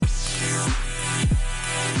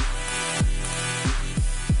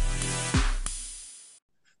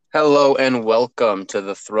Hello and welcome to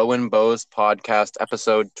the Throwin' Bows podcast,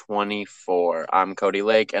 episode 24. I'm Cody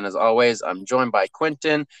Lake, and as always, I'm joined by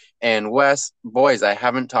Quentin and Wes. Boys, I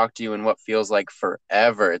haven't talked to you in what feels like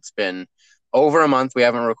forever. It's been over a month. We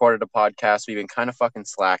haven't recorded a podcast. We've been kind of fucking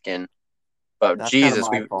slacking, but That's kind of Jesus,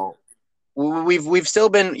 my fault. we've still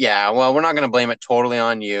been. Yeah, well, we're not gonna blame it totally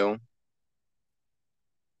on you,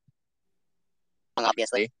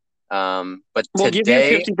 obviously. But We'll give you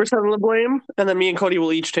today, 50% of the blame, and then me and Cody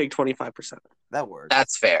will each take 25%. That works.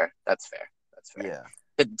 that's fair. That's fair. That's fair.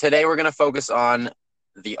 Yeah. Today we're going to focus on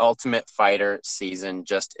the Ultimate Fighter season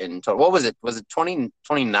just in total. What was it? Was it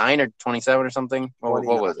 29 or 27 or something? What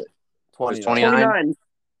was it? It was 29. 29.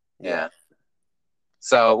 Yeah.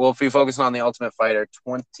 So we'll be focusing on the Ultimate Fighter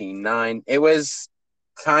 29. It was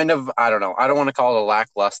kind of, I don't know. I don't want to call it a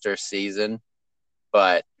lackluster season,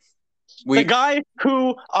 but The guy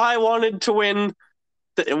who I wanted to win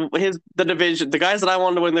the division, the guys that I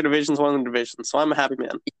wanted to win the divisions won the division, so I'm a happy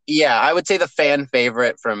man. yeah, I would say the fan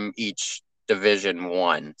favorite from each division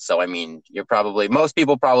won. So, I mean, most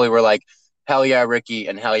people probably were like, hell yeah, Ricky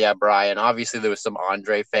and hell yeah, Brian. Obviously, there was some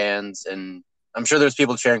Andre fans, and I'm sure there's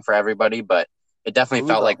people cheering for everybody, but it definitely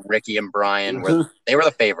felt like Ricky and Brian they were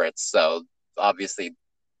the favorites. So, obviously,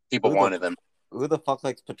 people wanted them. Who the fuck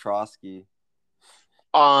likes Petrosky?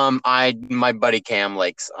 My buddy Cam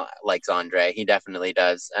likes Andre. He definitely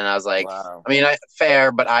does, and I was like, Wow. I mean,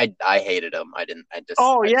 fair, but I hated him. I just.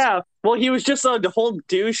 Oh yeah, well he was just a whole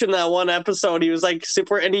douche in that one episode. He was like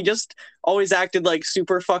super, and he just always acted like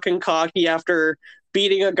super fucking cocky after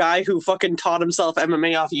beating a guy who fucking taught himself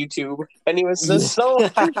MMA off YouTube, and he was just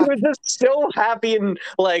so happy and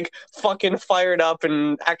like fucking fired up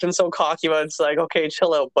and acting so cocky. But it's like, okay,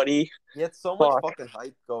 chill out, buddy. He had so much fucking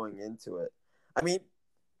hype going into it. I mean,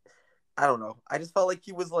 I don't know. I just felt like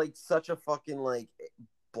he was like such a fucking like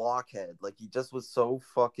blockhead. Like he just was so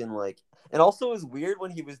fucking like, and also it was weird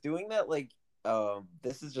when he was doing that. Like,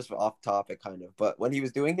 this is just off topic kind of, but when he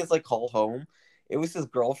was doing his like call home, it was his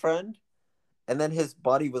girlfriend, and then his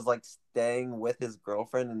buddy was like staying with his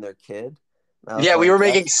girlfriend and their kid. Yeah, we were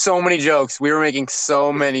making so many jokes. Jokes.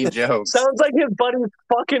 Sounds like his buddy's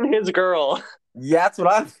fucking his girl. Yeah, that's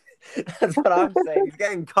what I'm saying. He's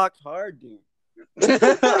getting cocked hard, dude. And then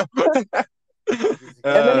he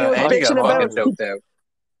was bitching about.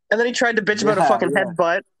 And then he tried to bitch about a fucking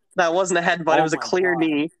headbutt. That wasn't a headbutt. It was a clear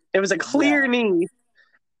knee. It was a clear knee.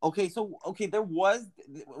 Okay, there was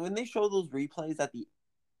when they show those replays at the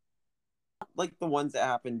like the ones that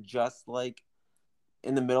happened just like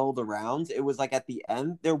in the middle of the rounds. It was like at the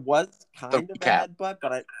end there was kind of a headbutt,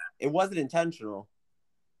 but it wasn't intentional.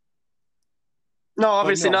 No,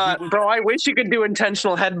 obviously not. Bro, I wish you could do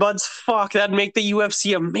intentional headbutts. Fuck, that'd make the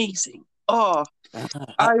UFC amazing. Oh,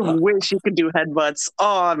 I wish you could do headbutts.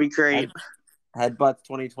 Oh, that'd be great. Headbutts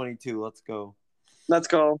 2022. Let's go.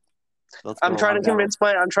 I'm trying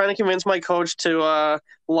to convince my coach to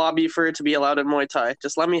lobby for it to be allowed in Muay Thai.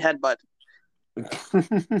 Just let me headbutt.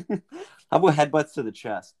 How about headbutts to the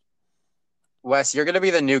chest? Wes, you're gonna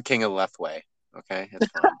be the new king of left way. Okay, it's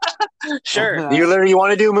fine. Sure. You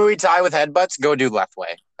want to do Muay Thai with headbutts? Go do left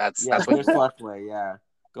way. That's what left way. Yeah,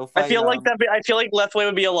 go fight. I feel like left way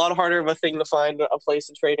would be a lot harder of a thing to find a place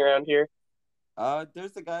to train around here.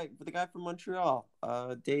 There's the guy from Montreal,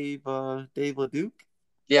 Dave Leduc.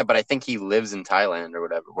 Yeah, but I think he lives in Thailand or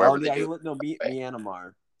whatever.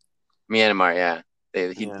 Myanmar. Myanmar, yeah.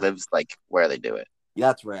 He lives like where they do it. Yeah,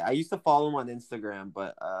 that's right. I used to follow him on Instagram,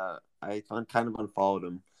 but I kind of unfollowed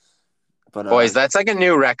him. But boys, that's like a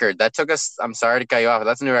new record. That took us. I'm sorry to cut you off, but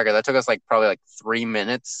that's a new record. That took us like probably like 3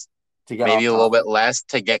 minutes, to get maybe a little bit less,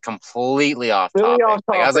 to get completely off topic.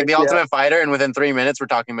 I was like the Ultimate Fighter, and within 3 minutes, we're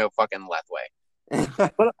talking about fucking left way.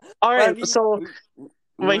 All right, so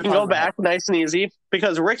we can go back nice and easy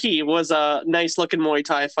because Ricky was a nice looking Muay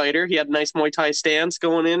Thai fighter. He had a nice Muay Thai stance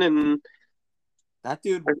going in, and that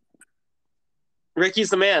dude, Ricky's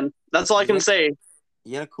the man. That's all I can say.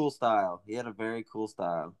 He had a cool style. He had a very cool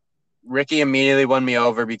style. Ricky immediately won me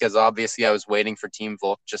over because obviously I was waiting for Team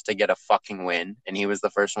Volk just to get a fucking win, and he was the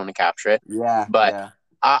first one to capture it. Yeah, but yeah.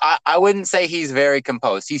 I wouldn't say he's very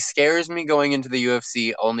composed. He scares me going into the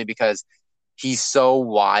UFC only because he's so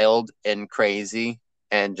wild and crazy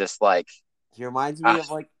and just like. He reminds me of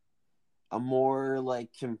like a more like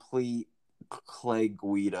complete Clay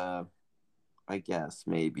Guida, I guess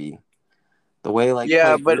maybe. The way like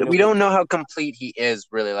but we don't know how complete he is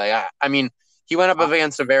really. Like I mean. He went up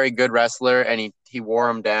against a very good wrestler, and he wore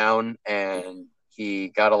him down, and he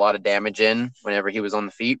got a lot of damage in whenever he was on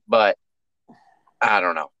the feet. But I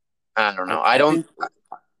don't know. I don't.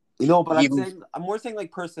 But I'm more saying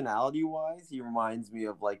like personality-wise, he reminds me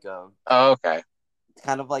of like a. Oh, okay.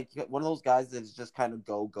 kind of like one of those guys that's just kind of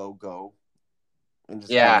go, and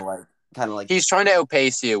just Yeah. kind of like He's trying to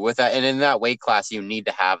outpace you with that, and in that weight class, you need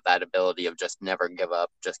to have that ability of just never give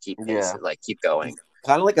up, just keep pace, keep going.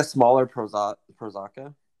 kind of like a smaller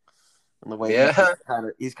Prozaka. In the way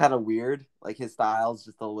he's kind of weird. Like his style's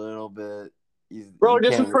just a little bit. Bro,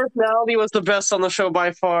 just his personality was the best on the show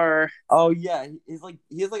by far. Oh yeah,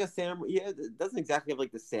 he has like a samurai. Doesn't exactly have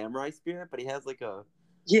like the samurai spirit, but he has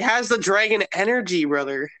the dragon energy,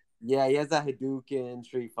 brother. Yeah, he has that Hadouken,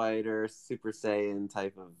 Street Fighter, Super Saiyan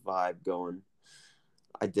type of vibe going.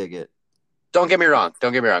 I dig it. Don't get me wrong.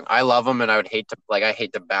 I love him, and I hate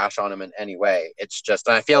to bash on him in any way. It's just,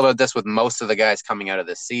 and I feel about this with most of the guys coming out of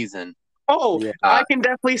this season. Oh, yeah. I can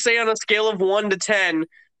definitely say on a scale of 1 to 10,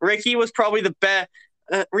 Ricky was probably the best.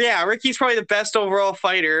 Ricky's probably the best overall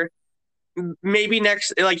fighter. Maybe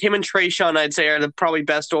next, like him and Trayshawn, I'd say are the probably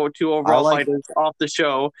best 2 overall fighters off the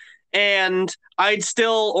show. And I'd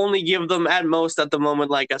still only give them at most at the moment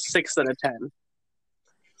like a 6 out of 10.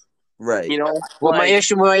 Right. You know. Well, my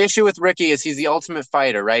issue with Ricky is he's the ultimate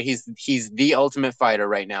fighter, right? He's the ultimate fighter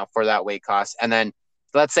right now for that weight class. And then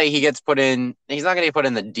let's say he gets put in. He's not going to get put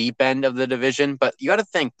in the deep end of the division, but you got to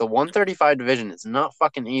think the 135 division is not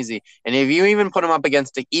fucking easy. And if you even put him up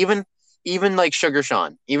against even like Sugar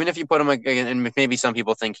Sean, even if you put him against, and maybe some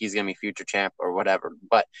people think he's going to be future champ or whatever,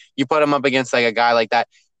 but you put him up against like a guy like that,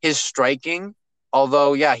 his striking,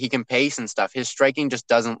 although, yeah, he can pace and stuff, his striking just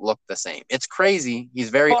doesn't look the same. It's crazy. He's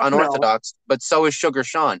very unorthodox, but so is Sugar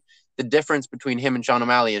Sean. The difference between him and Sean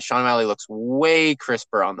O'Malley is Sean O'Malley looks way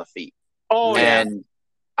crisper on the feet. Oh, yeah. And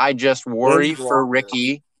I just worry for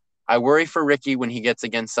Ricky. I worry for Ricky when he gets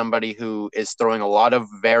against somebody who is throwing a lot of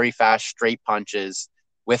very fast straight punches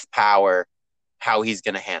with power, how he's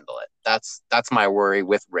going to handle it. That's my worry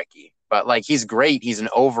with Ricky. But, like, he's great. He's an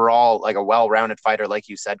overall, like, a well-rounded fighter, like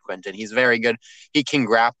you said, Quentin. He's very good. He can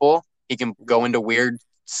grapple. He can go into weird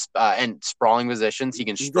and sprawling positions. He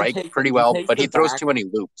can strike pretty well, but he throws too many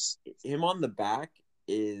loops. Him on the back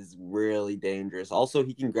is really dangerous. Also,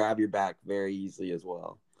 he can grab your back very easily as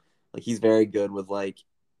well. Like, he's very good with, like,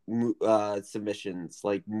 submissions,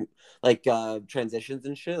 like transitions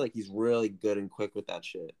and shit. Like, he's really good and quick with that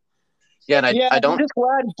shit. Yeah, and I don't. I'm just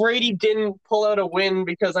glad Brady didn't pull out a win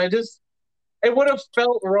because it would have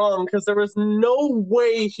felt wrong because there was no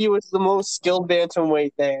way he was the most skilled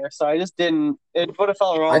bantamweight there. So I just didn't. It would have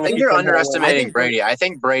felt wrong. I think you're underestimating Brady. I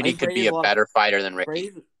think Brady could be a better fighter than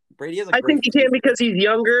Ricky. Brady is. I think he can because he's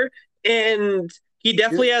younger and he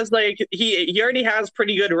definitely has like he already has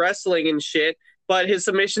pretty good wrestling and shit, but his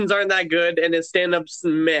submissions aren't that good and his stand-ups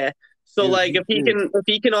meh. So like if he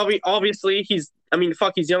can obviously he's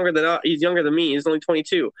younger than me. He's only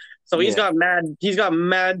 22. So he's got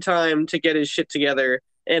mad time to get his shit together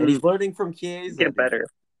and he's learning from Chiesa. Get better.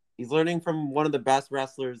 He's learning from one of the best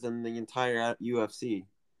wrestlers in the entire UFC.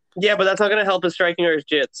 Yeah, but that's not going to help his striking or his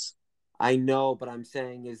jits. I know, but I'm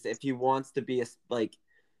saying is if he wants to be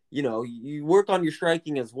you work on your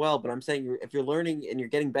striking as well, but I'm saying if you're learning and you're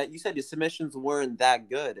getting better, you said his submissions weren't that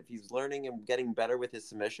good. If he's learning and getting better with his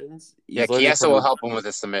submissions, Chiesa will help him with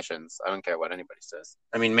his submissions. I don't care what anybody says.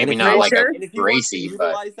 I mean, maybe not like a Gracie,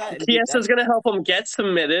 but Chiesa's going to help him get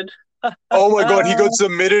submitted. Oh my God, he got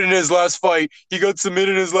submitted in his last fight. He got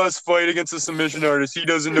submitted in his last fight against a submission artist. He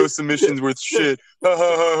doesn't know submissions worth shit.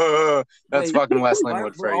 That's fucking Wes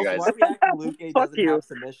Linwood for you guys. Why are we acting Luque doesn't have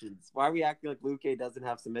submissions? Why are we acting like Luque doesn't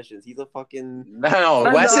have submissions? He's a fucking... No,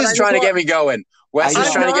 Wes is trying to get me going. Wes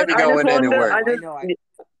is trying to get me going, and it worked.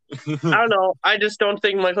 I don't know. I just don't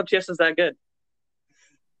think Michael Chiesa is that good.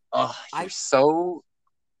 Oh, you're so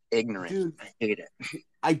ignorant. Dude, I hate it.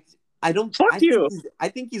 I don't. Fuck you. I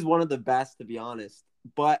think he's one of the best, to be honest.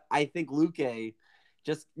 But I think Luque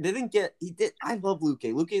just didn't get. He did. I love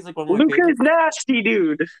Luque. Luque is like one of my favorites. Luque is nasty,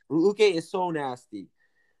 dude. Luque is so nasty.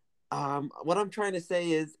 What I'm trying to say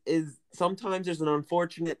is sometimes there's an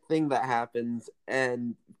unfortunate thing that happens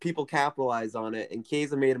and people capitalize on it. And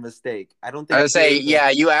Chiesa made a mistake. I don't think. I would say,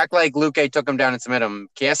 you act like Luque took him down and submitted him.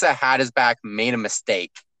 Chiesa had his back, made a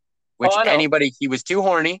mistake, which he was too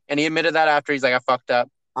horny, and he admitted that after. He's like, I fucked up.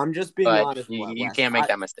 I'm just being honest. You can't make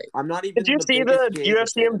that mistake. I'm not even. Did you see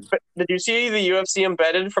the UFC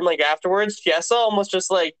embedded from like afterwards? Chiesa almost just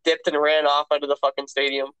like dipped and ran off out of the fucking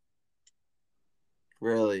stadium.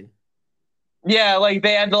 Really? Yeah, like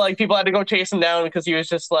they had to people had to go chase him down because he was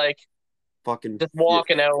just like fucking just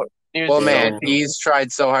walking out. He's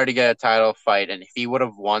tried so hard to get a title fight, and if he would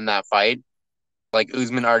have won that fight, like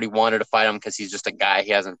Usman already wanted to fight him because he's just a guy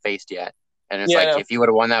he hasn't faced yet, and it's if he would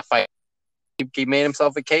have won that fight. He made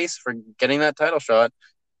himself a case for getting that title shot.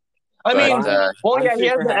 I mean, But, well, yeah, he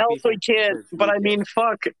has super the L, happy so he can't. for But I Luque, mean,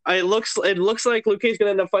 fuck. It looks like Luke Cage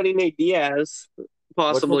gonna end up fighting Nate Diaz, which will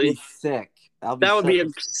possibly. be sick. That'll be That would be a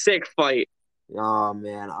such sick fight. Oh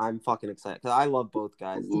man, I'm fucking excited 'cause I love both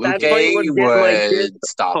guys. That fight Luque would get like this would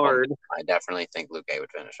stop hard. him. I definitely think Luque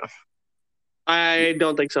would finish him. I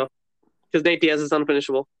don't think so, because Nate Diaz is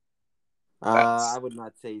unfinishable. I would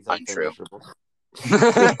not say he's untrue. unfinishable.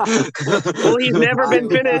 Well, he's never I been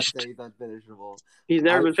would not finished. say he's unfinishable. He's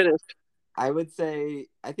never been finished. I would say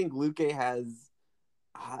I think Luque has.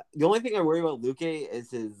 The only thing I worry about Luque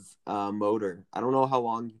is his motor. I don't know how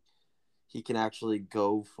long he can actually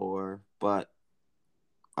go for, but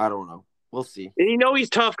I don't know. We'll see. And you know he's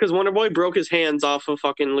tough because Wonder Boy broke his hands off of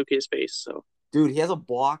fucking Luque's face. So, dude, he has a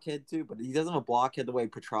blockhead too, but he doesn't have a blockhead the way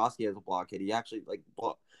Petrosky has a blockhead. He actually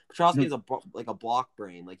Petrosky is a block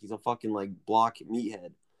brain, like he's a fucking like block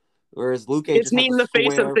meathead. Whereas Luque it's just me in the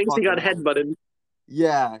face and thinks he got head. headbutted.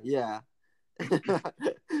 Yeah.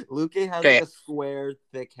 Luque has like a square,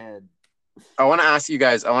 thick head. I want to ask you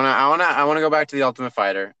guys. I want to go back to the Ultimate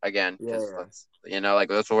Fighter again. That's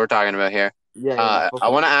what we're talking about here. Yeah. I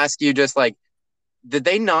want to ask you, just like, did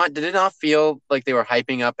it not feel like they were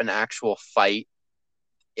hyping up an actual fight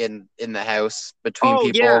in the house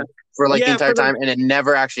between people for like the entire time, and it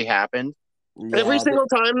never actually happened? Every single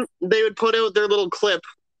time they would put out their little clip,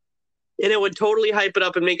 and it would totally hype it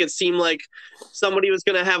up and make it seem like somebody was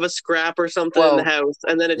going to have a scrap or something in the house,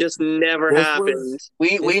 and then it just never happened.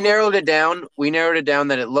 We narrowed it down. We narrowed it down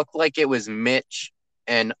that it looked like it was Mitch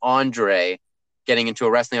and Andre getting into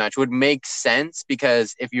a wrestling match. Would make sense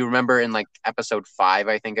because if you remember in like episode 5,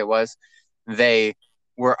 I think it was, they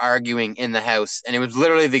were arguing in the house, and it was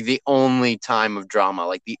literally the only time of drama,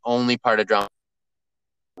 like the only part of drama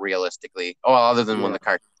realistically. Oh, other than when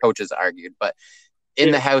the coaches argued, but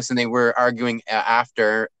in the house, and they were arguing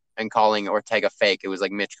after and calling Ortega fake. It was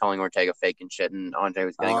like Mitch calling Ortega fake and shit, and Andre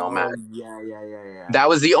was getting all mad. Yeah. That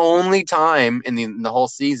was the only time in the whole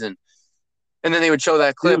season. And then they would show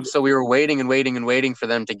that clip, so we were waiting for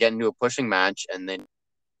them to get into a pushing match, and then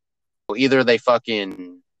either they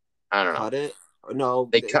fucking, I don't know. Cut it? No.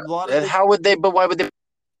 They cut. How would they? But why would they?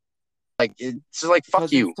 Like, it's just like,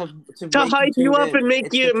 fuck you. To hype you up and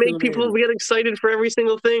make people get excited for every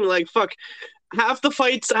single thing. Like, fuck. Half the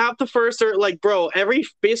first are like, bro,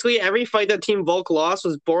 basically every fight that Team Volk lost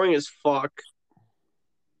was boring as fuck.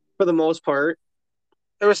 For the most part.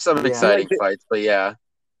 There was some exciting fights, but yeah.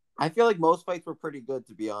 I feel like most fights were pretty good,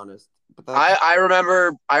 to be honest. But I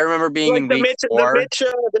remember being in week 4. The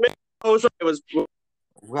Mitch was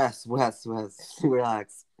Wes,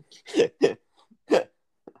 relax.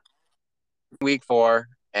 Week 4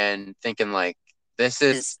 and thinking like, this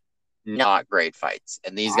is not great fights,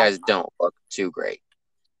 and these guys don't look too great.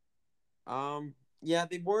 Yeah,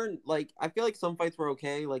 they weren't like, I feel like some fights were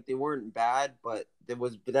okay, like they weren't bad, but there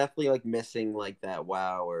was definitely like missing like that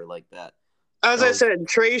wow or like that. As I said,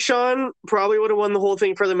 Trayshawn probably would have won the whole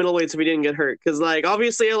thing for the middleweights if he didn't get hurt. Because, like,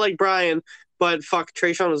 obviously I like Brian, but fuck,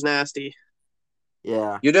 Trayshawn was nasty.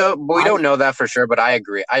 Yeah. We don't know that for sure, but I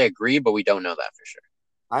agree, but we don't know that for sure.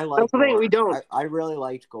 That's the thing, we don't. I really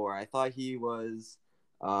liked Gore. I thought he was,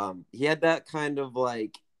 he had that kind of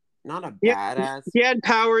like, not a badass. He had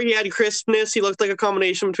power, he had crispness, he looked like a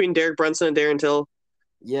combination between Derek Brunson and Darren Till.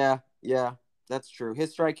 Yeah, that's true.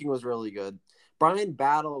 His striking was really good. Brian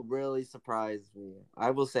Battle really surprised me. I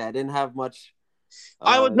will say I didn't have much.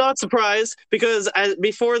 I was not surprised because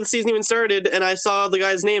before the season even started and I saw the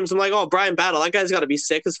guy's names, I'm like, oh, Brian Battle. That guy's got to be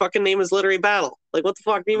sick. His fucking name is literally Battle. Like, what the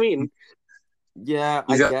fuck do you mean? Yeah,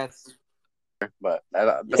 I guess. But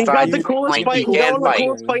he's got the coolest fight. He's got one of the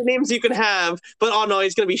coolest fight names you can have. But oh no,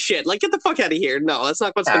 he's gonna be shit. Like, get the fuck out of here. No, that's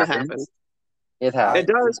not what's gonna happen. It happens. It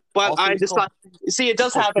does, but I decided. See, it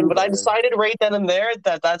does happen, but I decided right then and there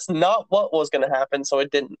that that's not what was going to happen, so it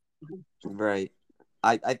didn't. Right.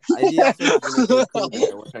 I which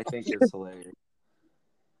I think is hilarious.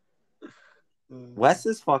 Wes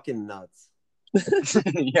is fucking nuts.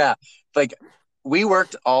 Yeah, like we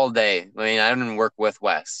worked all day. I mean, I didn't work with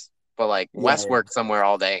Wes, but like Wes worked somewhere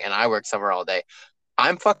all day, and I worked somewhere all day.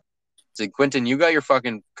 I'm fucking. So Quentin, you got your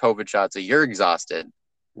fucking COVID shot, so you're exhausted.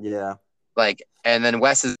 Yeah. Like, and then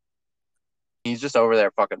Wes he's just over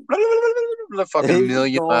there fucking fucking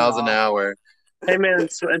million miles an hour. Hey man,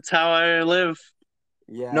 it's how I live.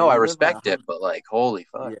 Yeah. No, I respect it, but like, holy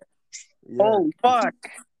fuck. Yeah. Holy fuck.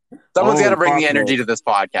 Someone's got to bring the energy to this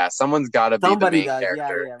podcast. Someone's got to be the main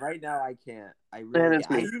character. Yeah. Right now, I can't. I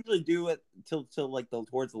usually do it till like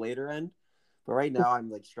towards the later end, but right now I'm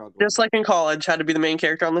like struggling. Just like in college, had to be the main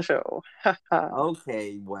character on the show.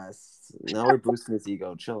 Okay, Wes. Now we're boosting his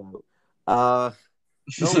ego. Chill out.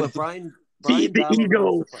 No, but Feed the Battle really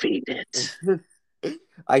ego, feed it.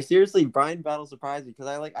 Brian Battle surprised me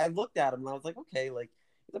because I looked at him and I was like, okay, like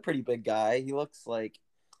he's a pretty big guy. He looks like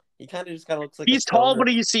he kind of looks like a He's tall, stoner.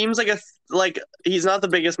 but he seems like he's not the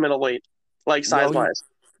biggest middleweight, like size No, wise.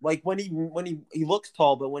 like when he looks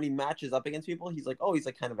tall, but when he matches up against people, he's like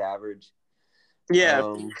kind of average.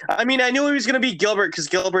 Yeah, I mean, I knew he was gonna be Gilbert because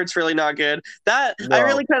Gilbert's really not good. I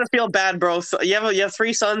really kind of feel bad, bro. So you have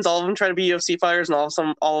 3 sons, all of them try to be UFC fighters,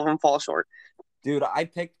 and all of them fall short. Dude, I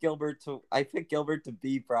picked Gilbert to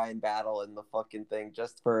beat Brian Battle in the fucking thing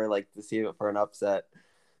just for like to see it for an upset,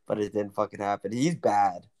 but it didn't fucking happen. He's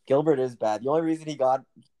bad. Gilbert is bad. The only reason he would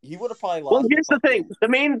have probably lost. Well, here's the thing. The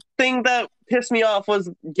main thing that pissed me off was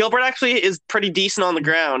Gilbert actually is pretty decent on the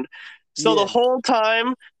ground. So the whole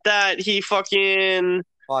time that he fucking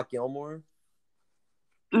fought Gilmore?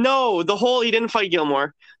 No, he didn't fight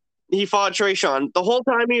Gilmore. He fought Trayshawn. The whole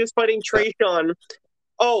time he was fighting Trayshawn.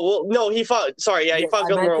 Oh, well, no, he fought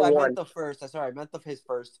Gilmore I one. meant the first. Sorry, I meant his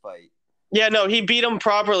first fight. Yeah, no, he beat him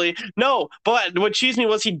properly. No, but what cheesed me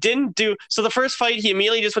was he didn't do. So the first fight, he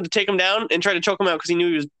immediately just went to take him down and try to choke him out because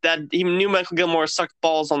he knew Michael Gilmore sucked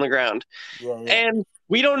balls on the ground. Yeah. And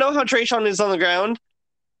we don't know how Trayshawn is on the ground.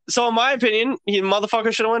 So in my opinion, he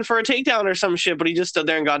motherfucker should have went for a takedown or some shit, but he just stood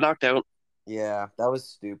there and got knocked out. Yeah, that was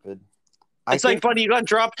stupid. Like, buddy, you got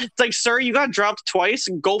dropped. It's like, sir, you got dropped twice.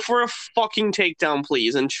 Go for a fucking takedown,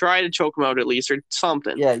 please, and try to choke him out at least or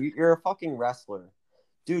something. Yeah, you're a fucking wrestler.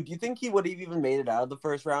 Dude, do you think he would have even made it out of the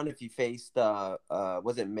first round if he faced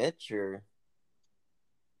was it Mitch or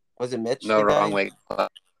was it Mitch? No, wrong way.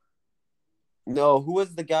 No, who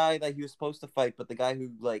was the guy that he was supposed to fight, but the guy who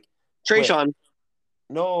like Trayshawn. quit?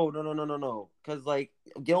 No. Because like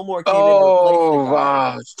Gilmore came in to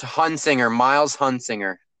replace the guy. Hunsinger, Miles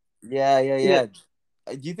Hunsinger. Yeah.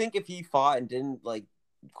 Do you think if he fought and didn't like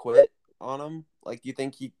quit on him, like do you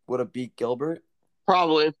think he would have beat Gilbert?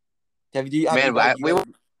 Probably.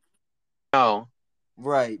 No.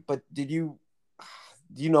 Right, but do you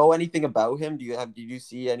know anything about him? Did you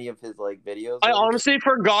see any of his like videos? I honestly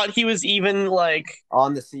forgot he was even like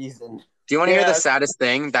on the season. Do you want to hear the saddest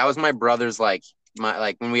thing? That was my brother's like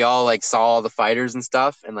when we all like saw all the fighters and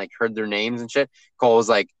stuff and like heard their names and shit. Cole was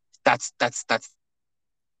like, "That's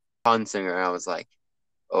Hunsinger." I was like,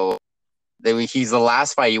 "Oh." He's the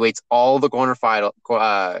last fight. He waits all the quarterfinals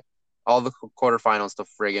to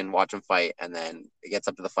friggin' watch him fight, and then it gets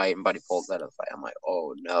up to the fight, and Buddy pulls out of the fight. I'm like,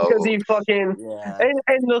 oh no, because he fucking and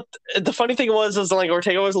the funny thing was like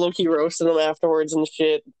Ortega was low key roasting him afterwards and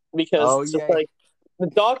shit because like the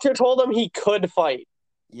doctor told him he could fight.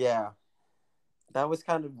 Yeah, that was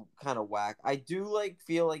kind of whack. I do like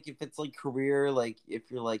feel like if it's like career, like if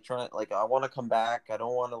you're like trying like I want to come back, I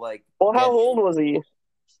don't want to like. Well, how old was he?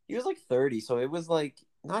 He was like 30, so it was like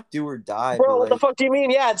not do or die. Bro, but, what the fuck do you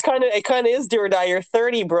mean? Yeah, it kind of is do or die. You're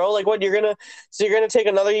 30, bro. Like what you're gonna take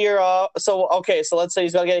another year off. So okay, so let's say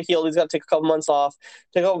he's gotta get healed. He's gotta take a couple months off.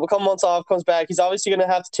 Take a couple months off, comes back. He's obviously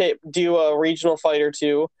gonna have to do a regional fight or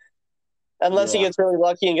two, unless he gets really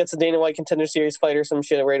lucky and gets a Dana White Contender Series fight or some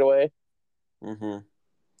shit right away.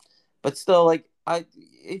 But still, like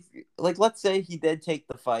let's say he did take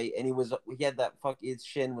the fight and he had that his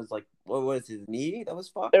shin was like what was his knee that was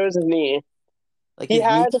fucked? It was his knee. Like it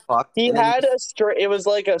was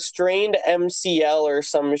like a strained MCL or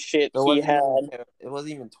some shit he had. It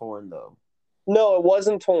wasn't even torn though. No, it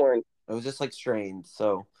wasn't torn. It was just like strained.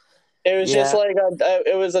 So it was just like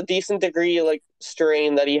it was a decent degree like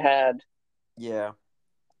strain that he had. Yeah.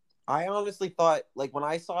 I honestly thought, like, when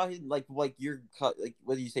I saw him, like your, like,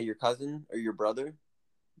 what do you say, your cousin or your brother?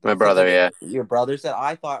 My brother, yeah. Your brother said,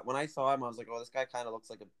 I thought, when I saw him, I was like, oh, this guy kind of looks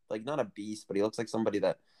like not a beast, but he looks like somebody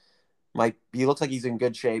that he looks like he's in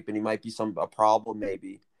good shape and he might be a problem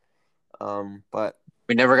maybe. But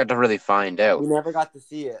we never got to really find out. We never got to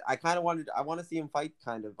see it. I want to see him fight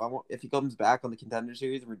kind of. If he comes back on the Contender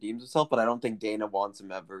Series and redeems himself, but I don't think Dana wants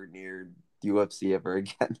him ever near UFC ever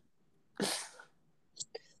again.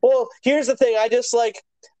 Well, here's the thing. I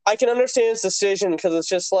can understand his decision because it's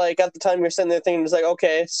just like at the time you're sitting there thinking, it's like,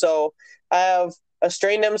 okay, so I have a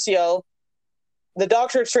strained MCL. The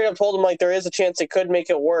doctor straight up told him like there is a chance it could make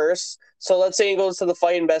it worse. So let's say he goes to the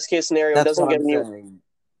fight in best case scenario, best case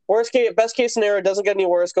scenario doesn't get any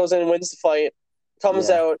worse, goes in and wins the fight, comes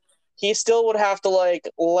out. He still would have to like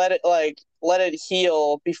let it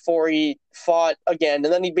heal before he fought again,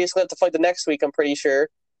 and then he basically have to fight the next week. I'm pretty sure.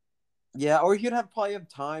 Yeah, or he'd probably have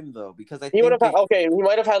time though, because he would have he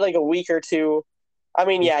might have had like a week or two. I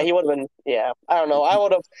mean, yeah, he would have been. Yeah, I don't know. I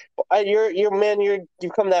would have.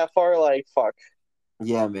 You've come that far. Like, fuck.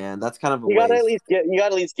 Yeah, man, that's kind of you gotta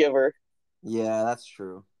at least give her. Yeah, that's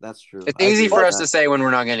true. That's true. It's I easy agree for with us to that. say when we're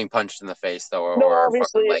not getting punched in the face, though, No, or fucking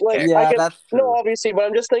obviously, leg like kicked. I Yeah, could. that's No, true. obviously, but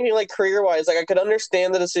I'm just thinking like career wise. Like I could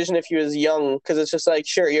understand the decision if he was young, because it's just like,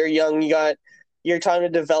 sure, you're young, you got your time to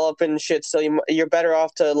develop and shit. So you're better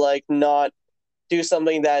off to like not do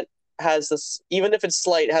something that has this, even if it's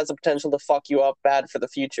slight, has the potential to fuck you up bad for the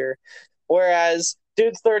future. Whereas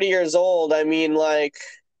dude's 30 years old. I mean, like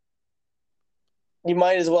you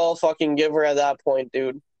might as well fucking give her at that point,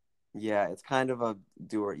 dude. Yeah, it's kind of a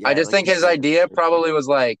doer. I Yeah, just like think you his said. idea probably was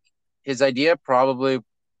like his idea probably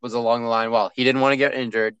was along the line. Well, he didn't want to get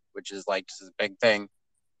injured, which is like just a big thing.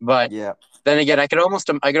 But Yeah, then again, I could almost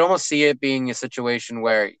see it being a situation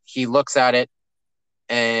where he looks at it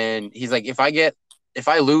and he's like, if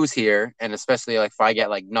I lose here, and especially like if I get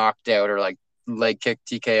like knocked out or like leg kick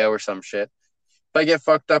TKO or some shit, if I get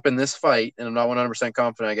fucked up in this fight and I'm not 100%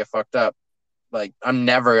 confident I get fucked up, like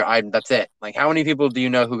that's it. Like how many people do you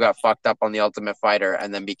know who got fucked up on the Ultimate Fighter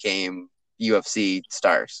and then became UFC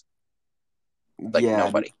stars? Like yeah,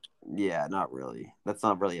 nobody. yeah. Not really. That's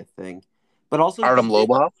not really a thing. But also, he Artem did.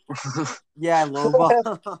 Lobov. Yeah,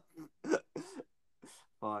 Loba.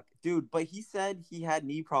 Fuck, dude. But he said he had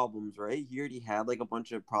knee problems, right? He already had like a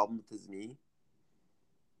bunch of problems with his knee.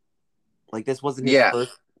 Like this wasn't his Yeah.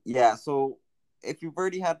 first. Yeah, so if you've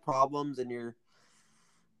already had problems and you're,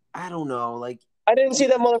 I don't know, like I didn't see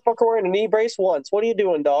that motherfucker wearing a knee brace once. What are you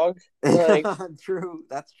doing, dog? Like, true.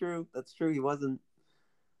 That's true. That's true. He wasn't.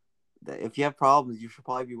 If you have problems, you should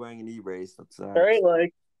probably be wearing a knee brace. That's all right,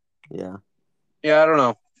 like, yeah. Yeah, I don't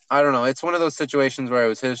know. I don't know. It's one of those situations where it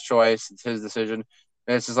was his choice, it's his decision.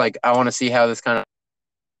 And it's just like I want to see how this kind of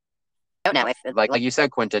Don't know if like you said,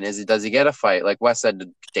 Quentin, does he get a fight? Like Wes said,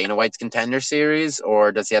 Dana White's Contender Series,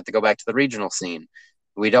 or does he have to go back to the regional scene?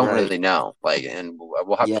 We don't Right. really know. Like, and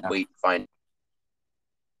we'll have to Yeah. wait and find.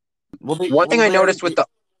 Well, One thing I noticed with the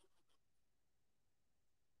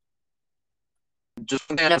just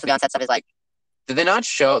one thing I notice the onset stuff is like did they not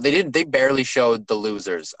show they barely showed the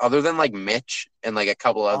losers other than like Mitch and like a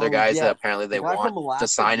couple other guys that apparently they guy want from Alaska to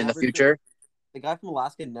sign in the never future. The guy from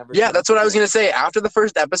Alaska never. Yeah, showed that's up what I was again. gonna say. After the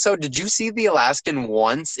first episode, did you see the Alaskan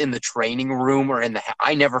once in the training room or in the?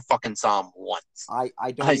 I never fucking saw him once. I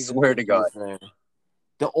don't. I even swear think to he God. was there.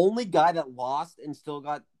 The only guy that lost and still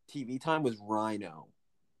got TV time was Rhino.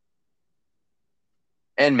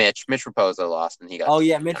 And Mitch Raposo lost, and he got. Oh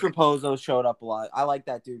yeah, Mitch Raposo showed up a lot. I like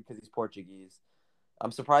that dude because he's Portuguese.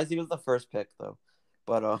 I'm surprised he was the first pick though.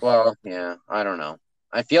 But Well, yeah, I don't know.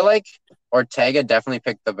 I feel like Ortega definitely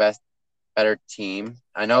picked the better team.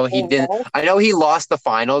 I know he didn't. I know he lost the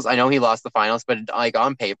finals. But like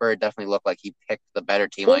on paper, it definitely looked like he picked the better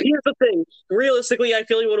team. well, Like, here's the thing. Realistically, I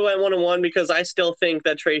feel he would have went 1-1 because I still think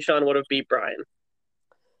that Trayshawn would have beat Brian.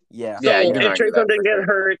 yeah, So yeah, you can if argue Trayshawn that. didn't get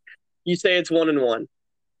hurt, you say it's 1-1.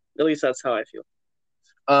 At least that's how I feel.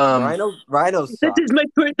 Rhino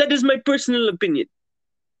That is my personal opinion.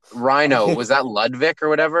 Rhino was that Ludwig or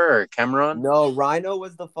whatever or Cameron? No, Rhino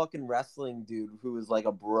was the fucking wrestling dude who was like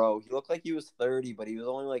a bro. He looked like he was 30, but he was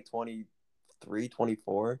only like 23,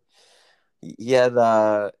 24. He had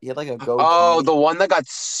like a goatee. Oh, the one that got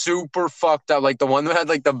super fucked up, like the one that had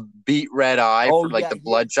like the beat red eye for like the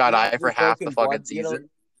bloodshot eye for half the fucking season.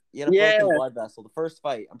 He had a broken blood vessel. The first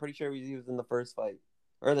fight, I'm pretty sure he was in the first fight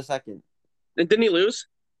or the second. And didn't he lose?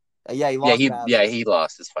 Yeah, he lost. He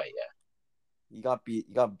lost his fight. Yeah, he got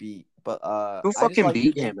beat. But who fucking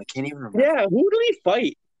beat him? I can't even remember. Yeah, who did he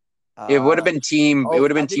fight? It would have been team. It would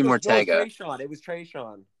have been Team Ortega. No, Trayshawn. It was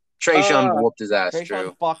Trayshawn. Trayshawn whooped his ass. Trayshawn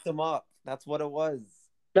True. fucked him up. That's what it was.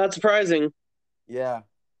 Not surprising. Yeah,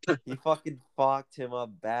 he fucking fucked him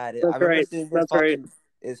up bad. That's right. That's right.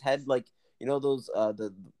 His head, like those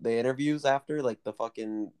the interviews after, like the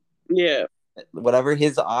fucking whatever.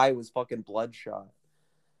 His eye was fucking bloodshot,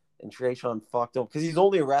 and Trayshawn fucked him because he's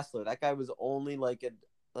only a wrestler. That guy was only like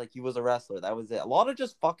he was a wrestler. That was it. A lot of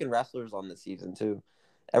just fucking wrestlers on this season too.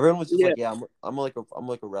 Everyone was just like, yeah, I'm like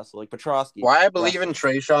a wrestler, like Petrosky. Why I believe in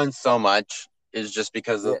Trayshawn so much is just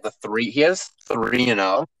because of the three. He has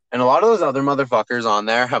 3-0, and a lot of those other motherfuckers on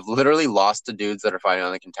there have literally lost to dudes that are fighting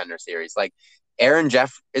on the Contender Series. Like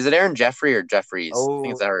is it Aaron Jeffrey or Jeffries? Oh, I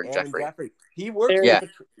think it's Aaron Jeffrey. He works.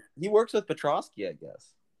 He works with Petrosky, I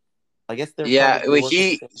guess. They're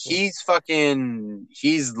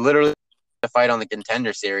he's literally a fight on the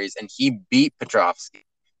Contender Series, and he beat Petrovsky.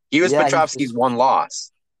 He was Petrovsky's one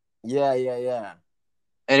loss. Yeah.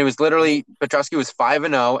 And it was literally Petrovsky was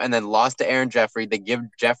 5-0 and then lost to Aaron Jeffrey. They give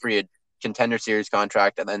Jeffrey a Contender Series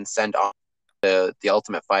contract and then send on the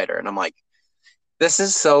Ultimate Fighter. And I'm like, this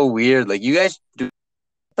is so weird. Like, you guys do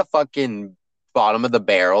the fucking bottom of the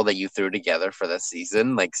barrel that you threw together for this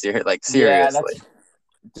season. Like seriously.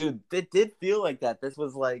 Dude, it did feel like that. This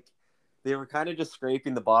was like they were kind of just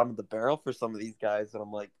scraping the bottom of the barrel for some of these guys, and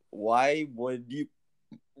I'm like, why would you?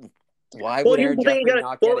 Why Well, would here's Aaron the thing. Jeffrey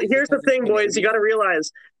not get it? Is it Here's the 'cause he's thing, boys. You got Canadian? to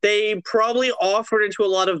realize they probably offered it to a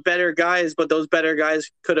lot of better guys, but those better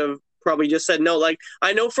guys could have probably just said no. Like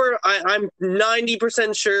I know I'm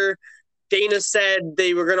 90% sure Dana said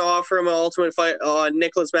they were going to offer him an Ultimate Fight,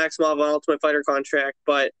 Nicholas Maximov an Ultimate Fighter contract,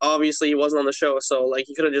 but obviously he wasn't on the show, so like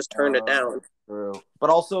he could have just turned it down. True, but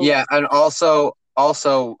also Yeah, and also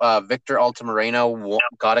Victor Altamirano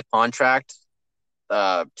got a contract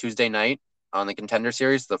Tuesday night on the Contender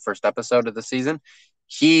Series, the first episode of the season.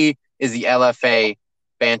 He is the LFA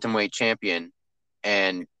bantamweight champion,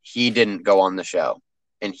 and he didn't go on the show,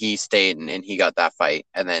 and he stayed and he got that fight,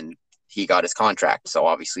 and then he got his contract, so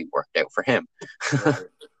obviously it worked out for him.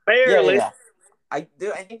 Barely. Yeah. I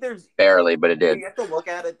think there's Barely, but it did. You have to look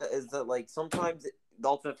at it as that like sometimes the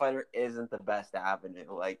Ultimate Fighter isn't the best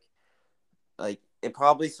avenue. Like it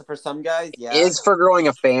probably for some guys, yeah, Is for growing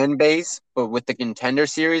a fan base, but with the Contender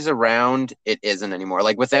Series around, it isn't anymore.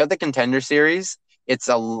 Like without the Contender Series, it's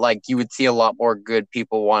like you would see a lot more good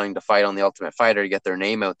people wanting to fight on the Ultimate Fighter to get their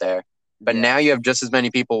name out there. But now you have just as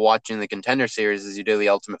many people watching the Contender Series as you do the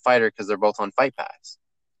Ultimate Fighter because they're both on Fight Pass.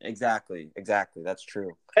 Exactly. That's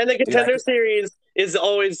true. And the Contender Series is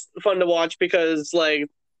always fun to watch because like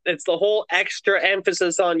it's the whole extra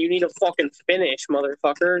emphasis on you need a fucking finish,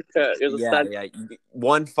 motherfucker.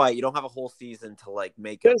 One fight. You don't have a whole season to like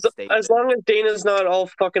make a statement. As long as Dana's not all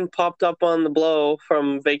fucking popped up on the blow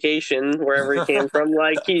from vacation, wherever he came from,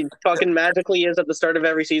 like he fucking magically is at the start of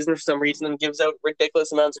every season for some reason and gives out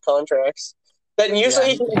ridiculous amounts of contracts. Then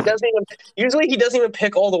usually he doesn't even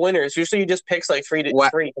pick all the winners. Usually he just picks like three,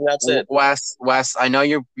 and that's it. Wes, I know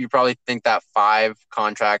you probably think that 5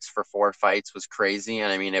 contracts for 4 fights was crazy,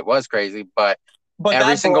 and I mean it was crazy, but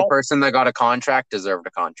every single person that got a contract deserved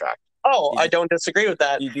a contract. Oh, I don't disagree with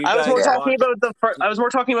that. I was more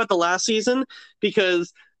talking about the last season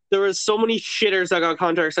because there was so many shitters that got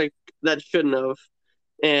contracts like that shouldn't have,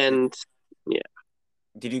 and yeah.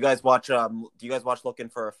 Did you guys watch? Do you guys watch Looking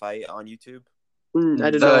for a Fight on YouTube? I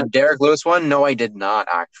did the not. Derek Lewis one? No, I did not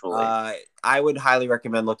actually. I would highly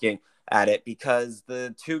recommend looking at it because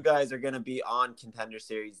the 2 guys are going to be on Contender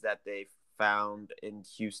Series that they found in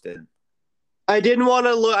Houston. I didn't want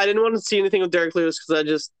to see anything with Derek Lewis because that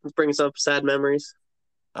just brings up sad memories.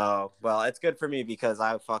 Oh, well, it's good for me because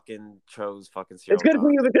I fucking chose fucking Cyril. It's good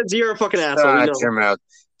for you because you're a fucking asshole. Shut your mouth.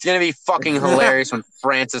 It's going to be fucking hilarious when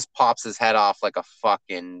Francis pops his head off like a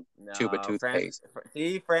fucking tube of toothpaste.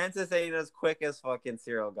 Francis ain't as quick as fucking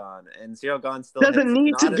Cyril Gane. And Cyril Gane still doesn't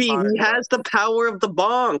need to be. He has the power of the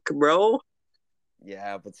bonk, bro.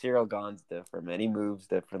 Yeah, but Cyril Gane's different, man. He moves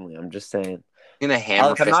differently. I'm just saying. He's going to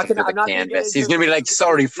hammer fist him to the canvas. He's going to be like,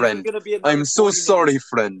 sorry, friend. I'm so sorry,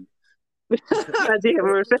 friend.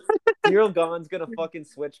 Cyril Gane's gonna fucking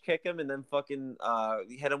switch kick him and then fucking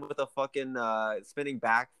hit him with a fucking spinning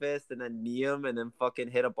back fist and then knee him and then fucking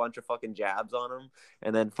hit a bunch of fucking jabs on him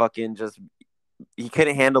and then fucking just he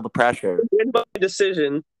couldn't handle the pressure. Win by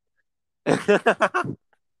decision. I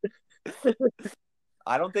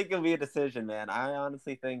don't think it'll be a decision, man. I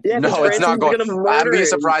honestly think no, it's not going. I'd be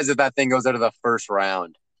surprised if that thing goes out of the first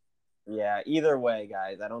round. Yeah, either way,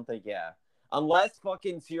 guys. I don't think unless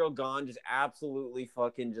fucking Cyril Gane just absolutely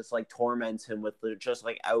fucking just like torments him with just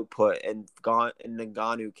like output and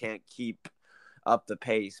Ngannou can't keep up the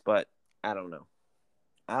pace, but I don't know.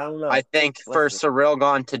 I think for Cyril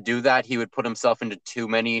Gane to do that, he would put himself into too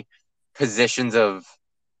many positions of.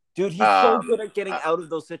 Dude, he's so good at getting out of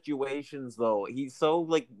those situations, though. He's so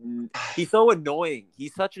annoying.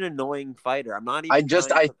 He's such an annoying fighter. I'm not even.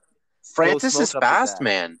 Francis is fast,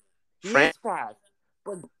 man. He's fast.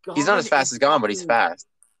 But he's not as fast as Gane, but he's fast.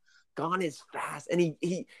 Gane is fast, and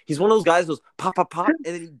he's one of those guys who goes pop, pop, pop, and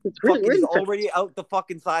then he's already out the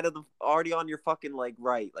fucking side of already on your fucking like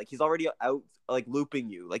right, like he's already out like looping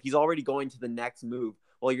you, like he's already going to the next move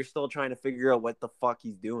while you're still trying to figure out what the fuck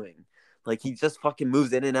he's doing. Like he just fucking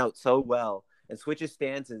moves in and out so well and switches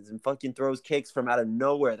stances and fucking throws kicks from out of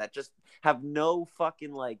nowhere that just have no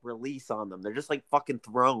fucking like release on them. They're just like fucking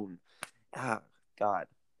thrown. Ah, God,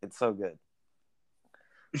 it's so good.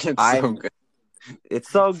 It's so good. It's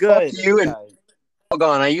so good. Fuck you and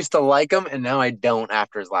Gane. I used to like him, and now I don't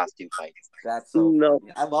after his last 2 fights. That's so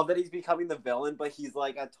funny. I love that he's becoming the villain, but he's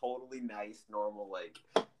like a totally nice, normal, like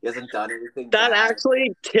he hasn't done anything that bad.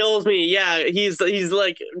 Actually kills me. Yeah, he's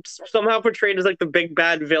like somehow portrayed as like the big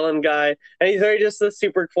bad villain guy, and he's very just a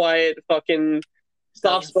super quiet, fucking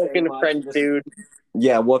soft-spoken French dude.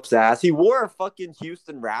 Yeah, whoops ass. He wore a fucking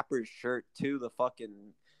Houston Rappers shirt to the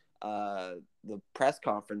fucking the press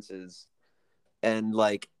conferences. and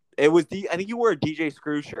like it was I think you wore a DJ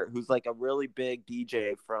Screw shirt, who's like a really big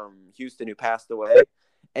DJ from Houston who passed away,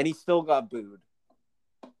 and he still got booed.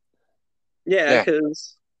 Yeah, Yeah.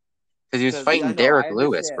 because Because he was I fighting know, Derek I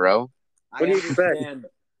Lewis, understand. bro. I What do you expect? understand.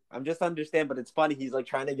 I'm just understand, but it's funny. He's like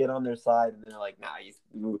trying to get on their side, and they're like,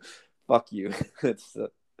 "Nah, fuck you." it's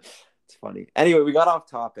funny. Anyway, we got off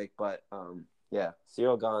topic, but yeah,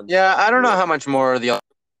 Cyril Gahn. Yeah, I don't know how much more the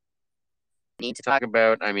need to talk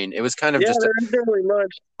about. I mean, it was kind of yeah, just there isn't really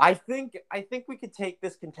much. I think we could take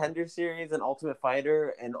this Contender Series and Ultimate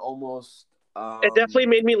Fighter and almost. It definitely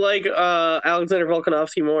made me like Alexander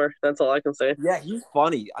Volkanovski more. That's all I can say. Yeah, he's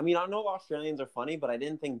funny. I mean, I know Australians are funny, but I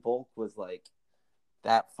didn't think Volk was like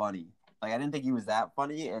that funny. Like, I didn't think he was that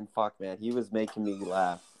funny. And fuck, man, he was making me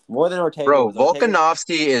laugh more than Ortega. bro.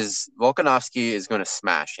 Volkanovski is going to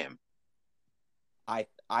smash him. I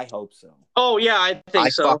hope so. Oh yeah, I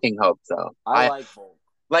think so. I fucking hope so. I like Volk.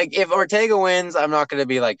 Like, if Ortega wins, I'm not going to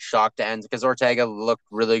be like shocked to end because Ortega looked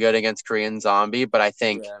really good against Korean Zombie, but I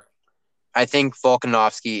think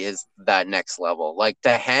Volkanovski is that next level. Like,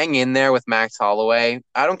 to hang in there with Max Holloway,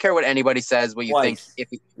 I don't care what anybody says, what you Twice. think.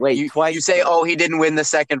 If Twice. you say, oh, he didn't win the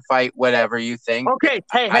second fight, whatever you think. Okay,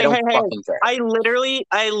 hey, I don't fucking care. I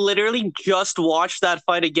literally just watched that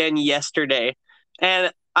fight again yesterday,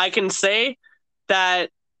 and I can say that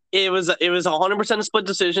it was 100% a split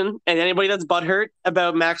decision, and anybody that's butthurt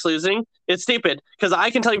about Max losing, it's stupid. Because I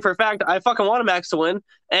can tell you for a fact, I fucking wanted Max to win,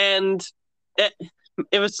 and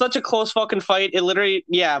it was such a close fucking fight. It literally,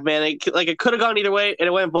 yeah, man, it could have gone either way, and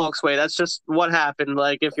it went Volk's way. That's just what happened.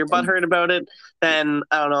 Like, if you're butthurt about it, then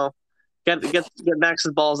I don't know, get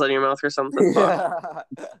Max's balls out of your mouth or something. Yeah.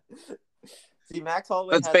 See, Max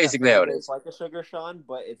Holloway. That's basically how it is. Like a Sugar Sean,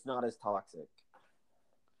 but it's not as toxic.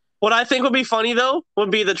 What I think would be funny, though,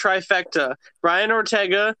 would be the trifecta. Brian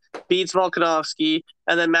Ortega beats Volkanovski,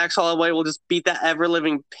 and then Max Holloway will just beat the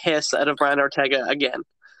ever-living piss out of Brian Ortega again.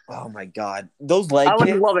 Oh, my God. Those leg kicks. I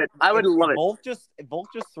would love it.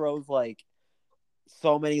 Volk just throws, like,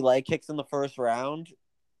 so many leg kicks in the first round.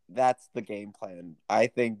 That's the game plan. I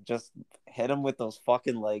think just hit him with those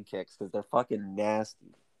fucking leg kicks because they're fucking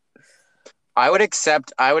nasty. I would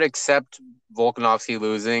accept Volkanovski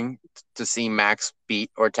losing to see Max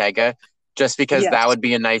beat Ortega, just because that would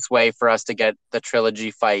be a nice way for us to get the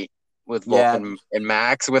trilogy fight with Volk and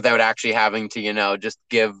Max without actually having to, just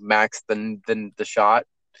give Max the shot.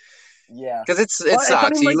 Yeah, because it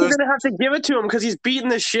sucks. You're gonna have to give it to him because he's beating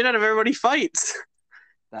the shit out of everybody he fights.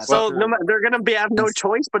 They're gonna have no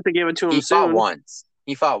choice but to give it to him. He fought once.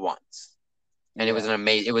 And it was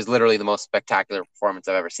it was literally the most spectacular performance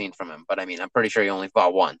I've ever seen from him. But I mean, I'm pretty sure he only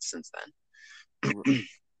fought once since then.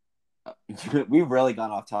 We've really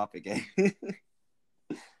gone off topic, eh?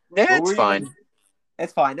 Yeah, it's fine.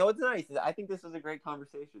 It's fine. No, it's nice. I think this is a great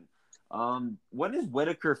conversation. When is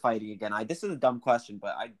Whitaker fighting again? This is a dumb question,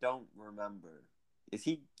 but I don't remember. Is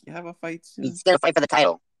he have a fight soon? He's gonna fight for the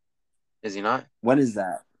title. Is he not? When is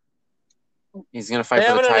that? He's gonna fight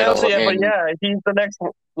for the title. But yeah, he's the next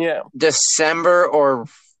one. Yeah, December or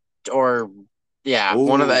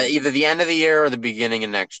one of either the end of the year or the beginning of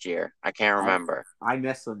next year. I can't remember. I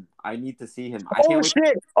miss him. I need to see him.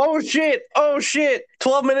 Oh shit!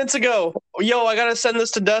 12 minutes ago. Yo, I gotta send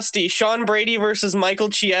this to Dusty. Sean Brady versus Michael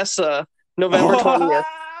Chiesa, November 20th.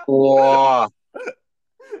 Whoa.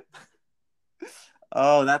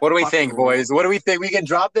 Oh, that's. What do we think, boys? What do we think? We can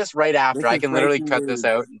drop this right after. I can literally cut this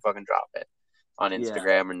out and fucking drop it on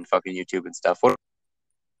Instagram and fucking YouTube and stuff.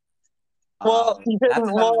 Well, that's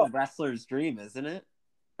kind of a wrestler's dream, isn't it?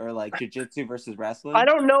 Or like jiu-jitsu versus wrestling? I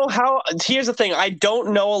don't know how. Here's the thing. I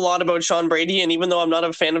don't know a lot about Sean Brady, and even though I'm not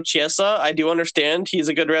a fan of Chiesa, I do understand he's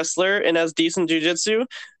a good wrestler and has decent jiu-jitsu.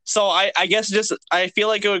 So I guess I feel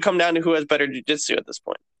like it would come down to who has better jiu-jitsu at this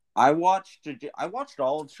point. I watched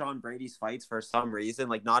all of Sean Brady's fights for some reason,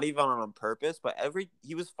 like not even on purpose, but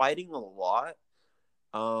he was fighting a lot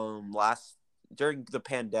during the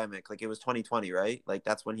pandemic. Like it was 2020, right? Like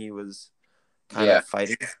that's when he was kind of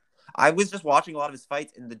fighting. I was just watching a lot of his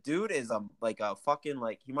fights, and the dude is like a fucking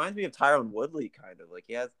like he reminds me of Tyron Woodley kind of like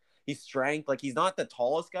he's strength, like he's not the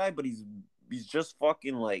tallest guy, but he's just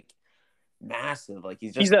fucking like massive. Like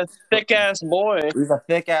he's a thick ass boy. He's a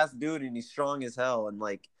thick ass dude, and he's strong as hell. And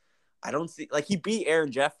like I don't see like he beat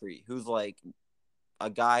Aaron Jeffrey, who's like a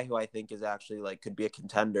guy who I think is actually like could be a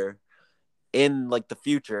contender in like the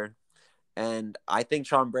future. And I think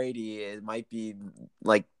Sean Brady might be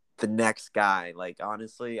like the next guy. Like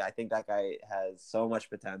honestly, I think that guy has so much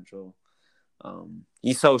potential.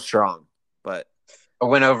 He's so strong, but a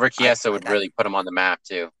win over Chiesa would really put him on the map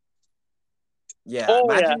too. Yeah,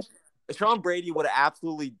 Sean Brady would have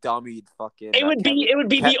absolutely dummied fucking. It would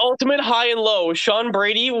be the ultimate high and low. Sean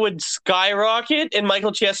Brady would skyrocket, and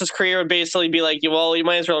Michael Chiesa's career would basically be like, well, you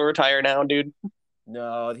might as well retire now, dude.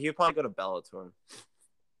 No, he would probably go to Bellator.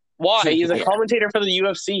 Why? He's a Yeah. commentator for the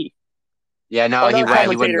UFC. Yeah, no, Oh, he not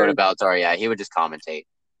wouldn't go to commentator. Bellator. Yeah, he would just commentate.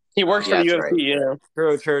 He works Yeah, for the that's UFC, right. yeah.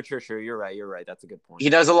 True. You're right. That's a good point. He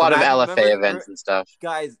does a lot of Remember- LFA events and stuff.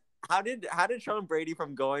 Guys, how did Sean Brady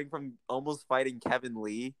going from almost fighting Kevin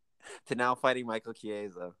Lee to now fighting Michael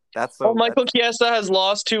Chiesa? That's so. Well, Michael Chiesa has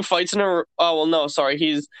lost 2 fights in a row. Oh, well, no, sorry.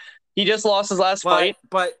 He just lost his last fight.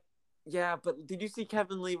 But did you see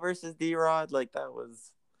Kevin Lee versus D-Rod? Like, that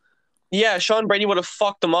was. Yeah, Sean Brady would have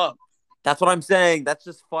fucked him up. That's what I'm saying. That's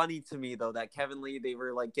just funny to me, though, that Kevin Lee, they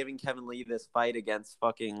were like giving Kevin Lee this fight against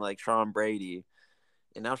fucking like Sean Brady,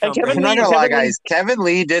 and now Sean Kevin I'm Brady. not gonna lie, Kevin Lee- guys. Kevin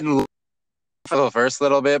Lee didn't look for the first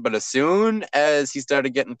little bit, but as soon as he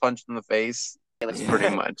started getting punched in the face, It was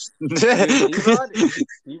pretty much.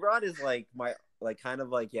 D-Rod is like kind of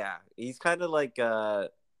like, yeah. He's kind of like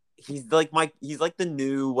he's like the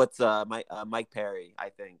new Mike Perry, I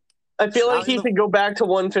think. I feel like Now he he's could go back to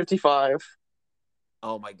 155.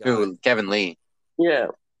 Oh my god, Ooh, Kevin Lee. Yeah.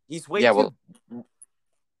 he's way Yeah, too. well-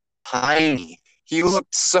 Tiny. He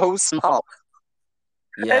looked so small.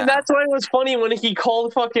 Yeah, And that's why it was funny when he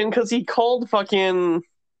called fucking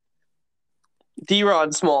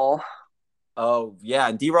D-Rod small. oh yeah,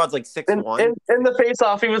 and D-Rod's like 6'1". In the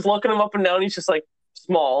face-off, he was looking him up and down. He's just like,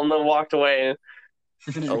 small, and then walked away.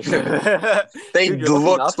 They Dude, you're looking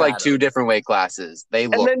looked up like at 2 him. different weight classes. They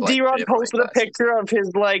And looked then like D-Rod different posted weight a classes. picture of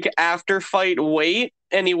his like after-fight weight,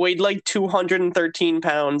 and he weighed like 213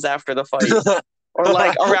 pounds after the fight. Or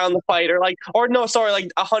like around the fight, like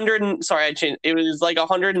 100. I changed. It was like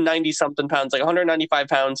 190 something pounds, like 195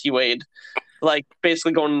 pounds he weighed, like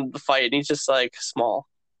basically going to the fight, and he's just like small.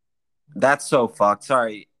 That's so fucked.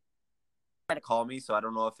 Sorry, trying to call me, so I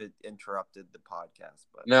don't know if it interrupted the podcast,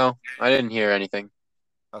 but No, I didn't hear anything.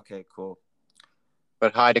 okay, cool.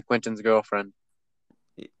 But hi to Quentin's girlfriend.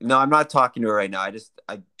 No, I'm not talking to her right now.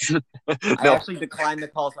 I No, actually declined the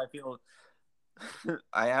call, so I feel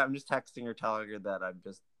I'm just texting her, telling her that I'm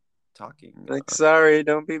just talking. like, sorry,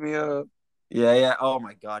 don't beat me up. Yeah. Oh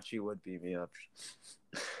my god, she would beat me up.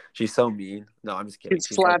 She's so mean. No, I'm just kidding. He'd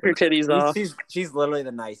slap your titties off. She's literally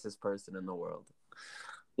the nicest person in the world.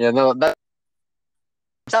 Yeah, no, that's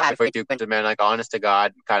So happy for for you, Quentin, man. Like, honest to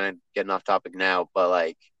God, kind of getting off topic now, but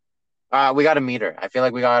like, we got to meet her. I feel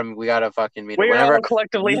like we got to fucking meet her. We're Whenever all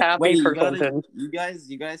collectively happy for Clinton. You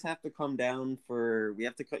guys have to come down for. You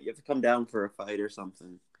have to come down for a fight or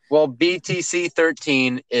something. Well, BTC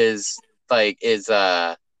 13 is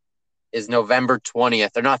November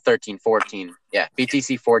 20th, or not 13, 14. Yeah,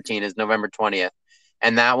 BTC 14 is November 20th,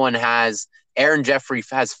 and that one has Aaron Jeffrey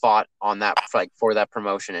has fought on that for that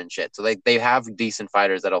promotion and shit. So they have decent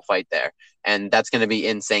fighters that'll fight there, and that's going to be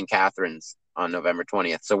in St. Catharines on November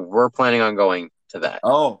 20th. So we're planning on going to that.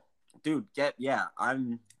 Oh, dude,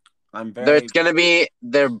 I'm very. There's going to be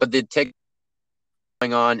there, but the ticket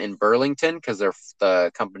going on in Burlington because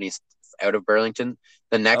the company's out of Burlington.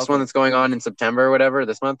 The next Okay. one that's going on in September or whatever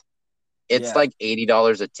this month, it's Yeah. like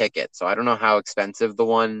 $80 a ticket. So I don't know how expensive the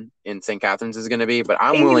one in St. Catharines is going to be, but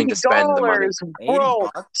I'm willing to spend the money. $80, bro.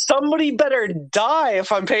 $80. Somebody better die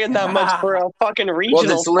if I'm paying that much for a fucking regional.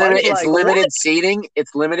 Well, it's fight. Like, limited what? seating.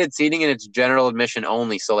 It's limited seating and it's general admission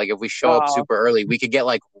only. So like if we show up Wow. super early, we could get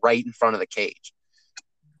like right in front of the cage.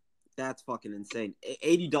 That's fucking insane.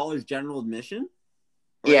 $80 general admission?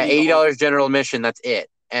 Or Yeah, $80 general admission. That's it.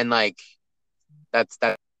 And like that's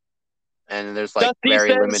that. And there's like Dusty very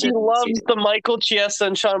says limited he loves seating. the Michael Chiesa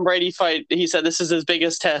and Sean Brady fight. He said this is his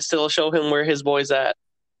biggest test. It'll show him where his boy's at.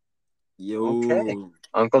 Yo. Okay.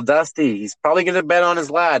 Uncle Dusty, he's probably gonna bet on his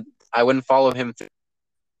lad. I wouldn't follow him.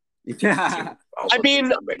 Yeah. Also I mean,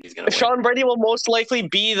 think Sean Brady's gonna win. Sean Brady will most likely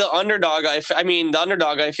be the underdog. The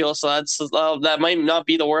underdog. I feel so. That might not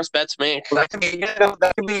be the worst bet to make. Well,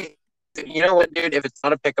 that could be. You know what, dude? If it's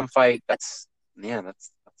not a pick'em fight, that's.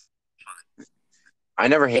 I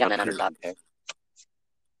never hate Hate on on an underdog. pick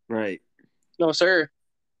Right. No, sir.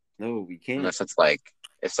 No, we can't. unless it's like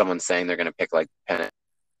if someone's saying they're gonna pick like Penn.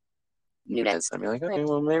 Nunes. I'd be like, okay,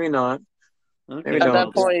 well, maybe not. Okay. Maybe At don't.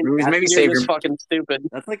 that point, Maybe you're save just your. fucking stupid.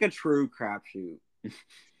 That's like a true crapshoot.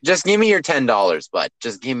 Just give me your $10, but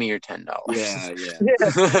just give me your $10. Yeah.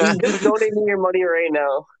 Yeah, just donate me your money right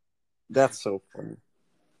now. That's so funny.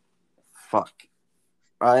 Fuck.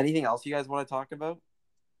 Anything else you guys want to talk about?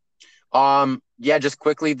 Yeah, just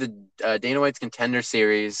quickly, the Dana White's Contender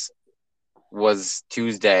Series was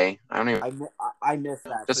Tuesday. I don't even. I missed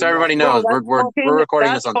that. Just so everybody knows, Bro, we're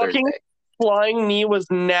recording this on that's Thursday. flying knee was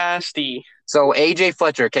nasty. So AJ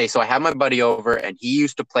Fletcher, okay, so I had my buddy over and he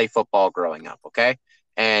used to play football growing up, okay?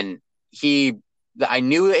 And I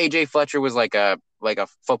knew AJ Fletcher was like a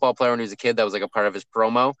football player when he was a kid. That was like a part of his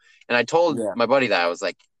promo. And I told my buddy that I was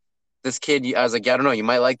like, this kid, I was like, yeah, I don't know, you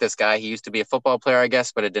might like this guy. He used to be a football player, I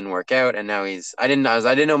guess, but it didn't work out. And now I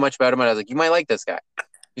didn't know much about him. And I was like, you might like this guy.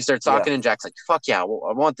 He starts talking and Jack's like, fuck yeah, well,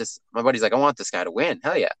 I want this. My buddy's like, I want this guy to win.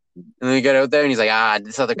 Hell yeah. And then we get out there and he's like,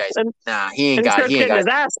 this other guy's, nah, he ain't got it. He ain't got his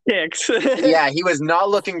ass kicked. Yeah, he was not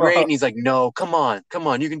looking great. And he's like, no, come on,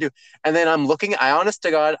 you can do it. And then I'm looking, honest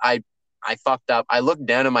to God, I fucked up. I looked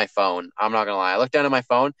down at my phone. I'm not going to lie. I looked down at my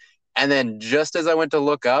phone. And then just as I went to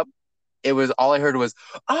look up, it was all I heard was,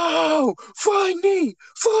 oh, flying knee.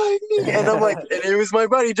 And I'm like, and it was my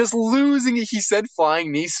buddy just losing it. He said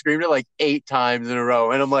flying knee, screamed it like 8 times in a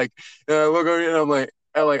row. And I'm like, look over and I'm like,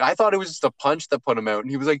 I thought it was just a punch that put him out.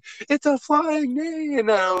 And he was like, it's a flying knee.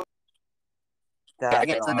 And I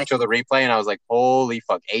get to show the replay and I was like, holy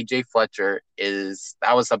fuck, AJ Fletcher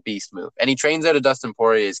that was a beast move. And he trains out of Dustin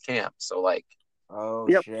Poirier's camp. So like, oh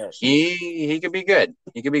shit. He could be good.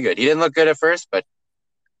 He didn't look good at first, but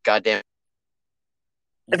goddamn.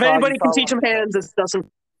 If anybody can teach him hands, it's Dustin.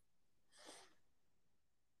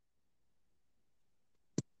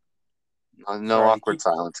 No awkward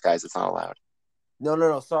silence, guys. It's not allowed.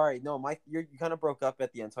 No. Sorry, no. You kind of broke up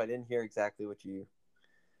at the end, so I didn't hear exactly what you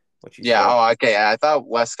Yeah. said. Oh, okay. I thought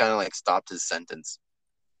Wes kind of like stopped his sentence.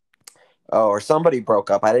 Oh, or somebody broke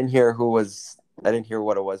up. I didn't hear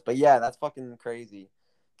what it was. But yeah, that's fucking crazy.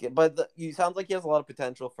 But you sounds like he has a lot of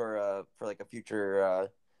potential for like a future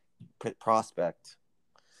prospect.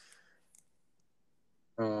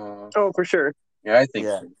 Oh, for sure. Yeah, I think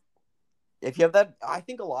so. If you have that, I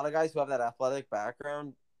think a lot of guys who have that athletic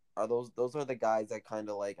background are those are the guys that kind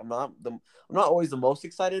of like I'm not always the most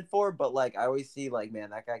excited for, but like I always see like,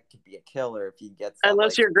 man, that guy could be a killer if he gets that,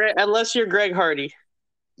 unless you're Greg Hardy.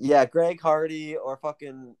 Yeah, Greg Hardy or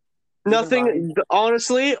fucking nothing.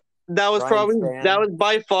 Honestly, that was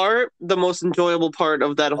by far the most enjoyable part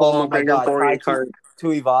of that whole McGregor Poirier card.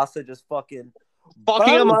 Tuivasa just fucking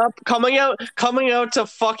him up, coming out to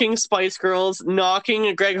fucking Spice Girls,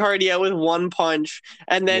 knocking Greg Hardy out with one punch,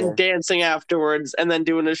 and then dancing afterwards, and then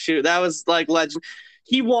doing a shoot. That was like legend.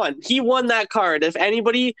 He won that card. If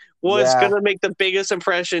anybody was gonna make the biggest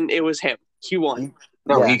impression, it was him. He won.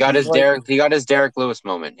 He got his Derek Lewis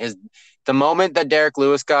moment. The moment that Derek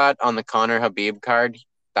Lewis got on the Conor Habib card,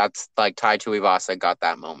 that's like Tai Tuivasa got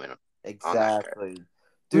that moment. Exactly.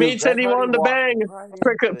 Dude, mate said he wanted to bang,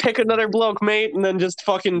 pick another bloke, mate, and then just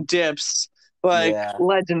fucking dips. Like,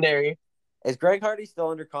 legendary. Is Greg Hardy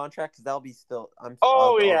still under contract? Because that'll be still...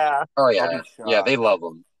 yeah. Yeah, they love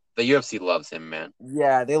him. The UFC loves him, man.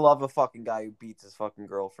 Yeah, they love a fucking guy who beats his fucking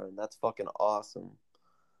girlfriend. That's fucking awesome.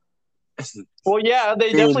 Well, yeah,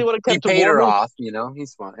 they definitely would have kept him. He paid her off, you know?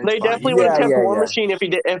 He's fine. They definitely would have kept War Machine if he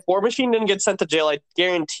did. If War Machine didn't get sent to jail, I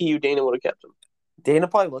guarantee you Dana would have kept him. Dana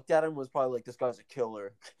probably looked at him and was probably like, this guy's a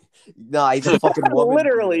killer. Nah, he's a fucking woman.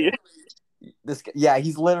 Literally.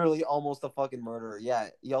 He's literally almost a fucking murderer. Yeah,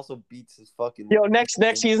 he also beats his fucking...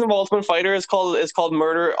 next season of Ultimate Fighter is called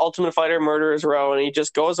Ultimate Fighter Murderers Row, and he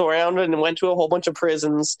just goes around and went to a whole bunch of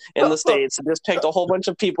prisons in the States and just picked a whole bunch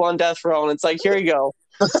of people on death row, and it's like, here you go.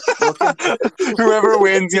 Whoever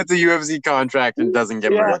wins gets a UFC contract and doesn't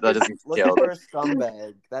get murdered. That doesn't Looking kill. for a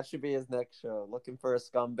scumbag. That should be his next show. Looking for a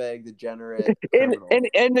scumbag, degenerate.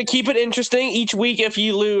 and to keep it interesting, each week if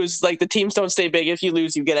you lose, like the teams don't stay big. If you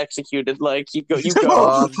lose, you get executed. Like you go.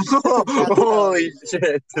 Holy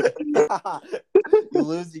shit! You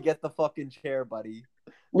lose, you get the fucking chair, buddy.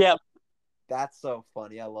 Yep. That's so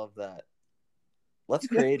funny. I love that. Let's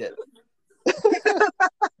create it.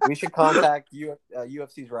 We should contact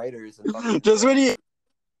UFC's writers. And just when you're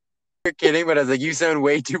kidding, but I was like, you sound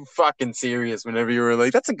way too fucking serious whenever you were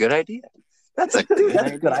like, that's a good idea. That's a good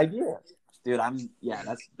idea. Dude,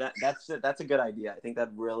 that's a good idea. I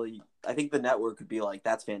think the network could be like,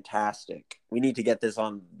 that's fantastic. We need to get this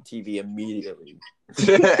on TV immediately.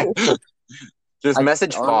 Just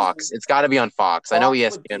message Fox. It's got to be on Fox. I know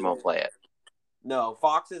ESPN won't play it. No,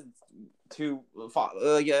 Fox is too.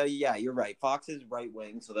 Yeah, you're right. Fox is right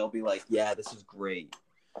wing, so they'll be like, yeah, this is great.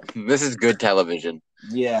 This is good television.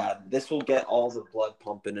 Yeah, this will get all the blood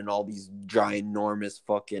pumping and all these ginormous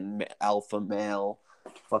fucking alpha male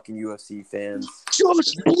fucking UFC fans.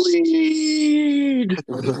 Just bleed!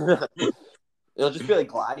 It'll just be like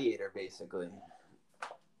Gladiator, basically.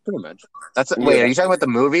 Pretty much. Wait, are you talking about the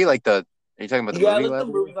movie? Like the Are you talking about the Yeah, I movie? like the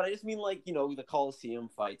Leslie? movie, but I just mean like the Coliseum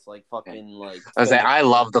fights, like fucking like. I was saying, I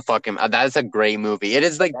love the fucking. That's a great movie. It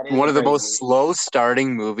is like That is one a of the great most movie. slow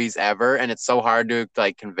starting movies ever, and it's so hard to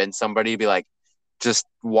like convince somebody to be like, just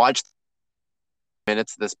watch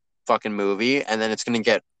minutes of this fucking movie, and then it's gonna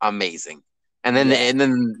get amazing. And then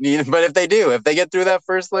but if they get through that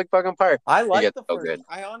first like fucking part, I it like gets the so first. good.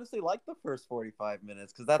 I honestly like the first 45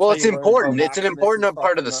 minutes because that's Well, how it's you learn about important. It's an Maximus's important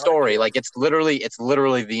part of the fucking story. argument. Like it's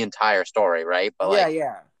literally the entire story, right? But like,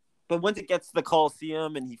 Yeah. But once it gets to the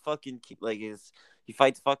Coliseum and he fucking he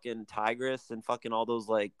fights fucking Tigress and fucking all those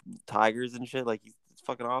like tigers and shit, like it's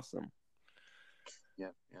fucking awesome. yeah.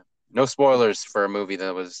 No spoilers for a movie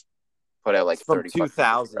that was put out like It's from 30 fucking years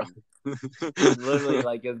ago. 2000. Literally,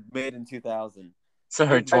 like it was made in 2000.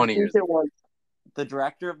 Sorry, I've 20 I've years seen ago. it once. The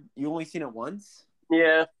director, you only seen it once?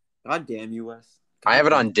 Yeah. God damn you, Wes. I have it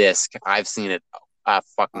God on damn. disc. I've seen it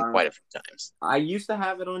fucking quite a few times. I used to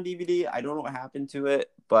have it on DVD. I don't know what happened to it,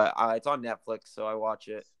 but it's on Netflix, so I watch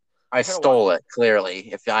it. I stole it,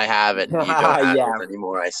 clearly. If I have it and you don't have Yeah. it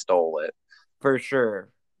anymore, I stole it. For sure.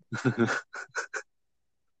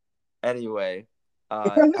 Anyway,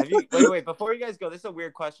 have you wait, before you guys go, this is a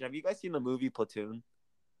weird question. Have you guys seen the movie Platoon?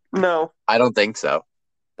 No. I don't think so.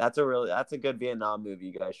 That's a good Vietnam movie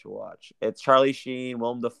you guys should watch. It's Charlie Sheen,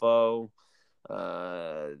 Willem Dafoe,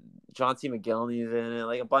 John C. McGillney's in it,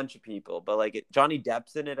 like a bunch of people, but like Johnny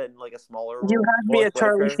Depp's in it in like a smaller role. You had me at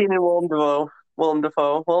Charlie Sheen and Willem Dafoe.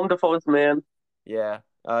 Willem Dafoe is the man. Yeah,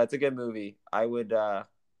 it's a good movie. I would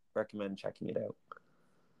recommend checking it out.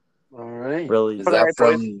 All right. Really, Is that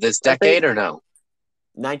from this decade or no?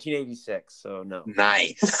 1986. So no.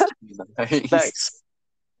 Nice. Nice.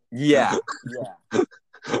 Yeah.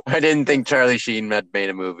 I didn't think Charlie Sheen had made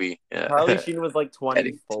a movie. Yeah. Charlie Sheen was like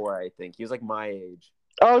 24, I think. He was like my age.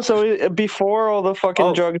 Oh, so before all the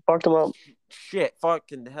fucking drugs fucked him up. Shit,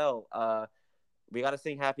 fucking hell. We gotta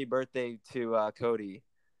sing "Happy Birthday" to Cody.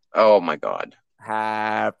 Oh my god.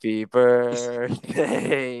 Happy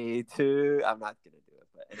birthday to. I'm not gonna do it,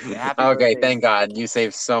 but anyway, happy okay, birthday. thank God you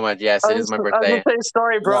saved so much. Yes, it is my birthday. I was saying,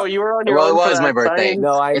 sorry, bro. No. You were on your Well, own. it was my birthday.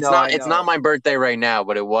 No, I know. It's not my birthday right now,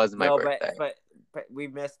 but it was my no, birthday. but we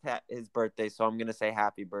missed his birthday, so I'm gonna say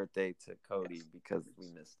happy birthday to Cody because we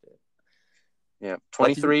missed it. Yeah,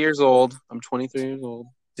 23 years old. I'm 23 years old.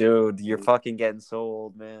 Dude, you're fucking getting so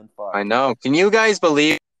old, man. Fuck. I know. Can you guys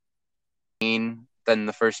believe than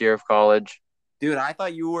the first year of college? Dude, I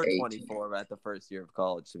thought you were 18. 24 at the first year of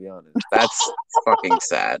college, to be honest. That's fucking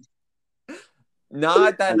sad.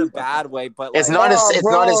 Not that in a bad way, but like, It's not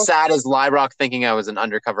as sad as Librock thinking I was an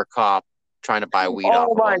undercover cop trying to buy weed off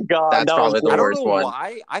Oh of my him. god, That's probably the I don't worst know one.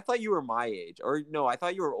 why. I thought you were my age, or no, I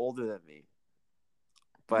thought you were older than me.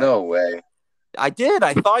 But No way. I did.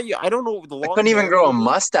 I thought you. I don't know the long. I couldn't even hair grow a maybe.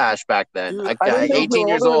 mustache back then. Dude, I I didn't think 18 you were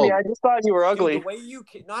years older than old. me. I just thought you were ugly. Dude, the way you,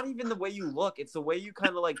 not even the way you look, it's the way you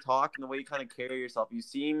kind of like talk and the way you kind of carry yourself. You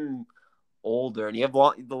seem older, and you have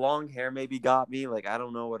the long hair. Maybe got me. Like I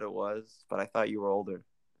don't know what it was, but I thought you were older.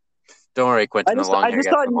 Don't worry, Quentin. I just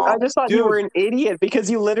thought Dude. you were an idiot because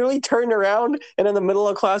you literally turned around and in the middle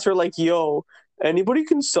of class were like, "Yo, anybody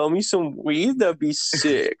can sell me some weed? That'd be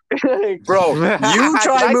sick." Bro, you Did I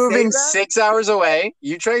try say moving that? 6 hours away.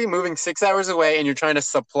 You try moving 6 hours away, and you're trying to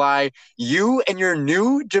supply you and your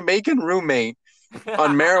new Jamaican roommate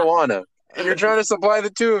on marijuana. And you're trying to supply the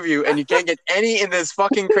two of you, and you can't get any in this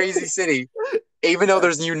fucking crazy city. Even though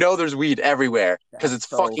there's weed everywhere because it's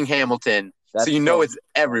That's so fucking Hamilton. That's So you know so it's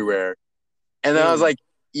everywhere. And then I was Dude. like,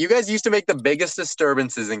 you guys used to make the biggest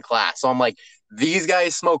disturbances in class. So I'm like, these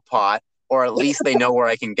guys smoke pot, or at least they know where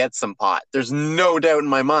I can get some pot. There's no doubt in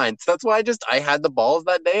my mind. So that's why I had the balls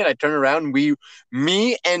that day, and I turned around and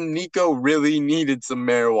me and Nico really needed some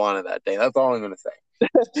marijuana that day. That's all I'm going to say.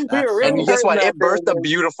 We were really And guess what? hurting It that birthed a day.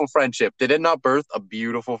 beautiful friendship. Did it not birth a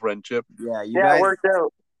beautiful friendship? Yeah, Yeah, it worked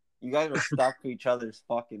out. You guys were stuck to each other's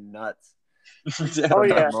fucking nuts Oh from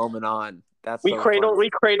yeah, that moment on. That's we so cradled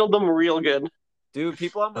funny. them real good. Dude,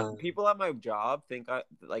 people at my job think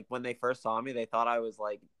like when they first saw me, they thought I was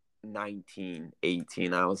like 19,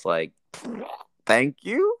 18. I was like, thank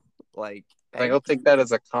you. Like I'll take that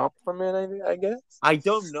as a compliment, I guess. I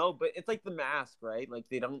don't know, but it's like the mask, right? Like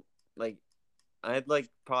they don't like. I had like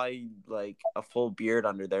probably like a full beard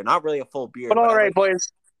under there. Not really a full beard. But all I, right, like,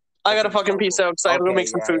 boys, I gotta fucking peace out because I gotta go make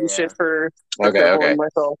some food and shit for Okay.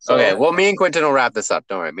 myself. So. Okay, well, me and Quentin will wrap this up.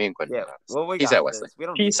 Don't worry, me and Quentin Yeah. will wrap this Well, up. we Peace got out, this. Wesley. We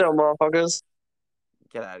don't Peace need out, motherfuckers.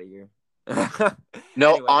 Get out of here.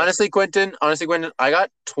 No, Anyway, honestly, Quentin, I got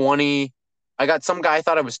some guy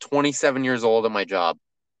thought I was 27 years old at my job.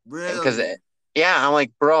 really? Because Yeah, I'm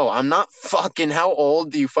like, bro, I'm not fucking. How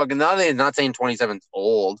old do you fucking? Not saying 27's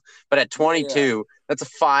old, but at Yeah. 22, that's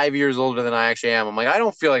 5 years older than I actually am. I'm like, I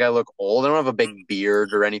don't feel like I look old. I don't have a big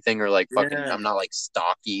beard or anything, or like fucking. Yeah. I'm not like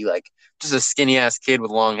stocky, like just a skinny ass kid with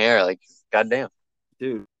long hair. Like, goddamn.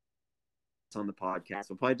 Dude, it's on the podcast.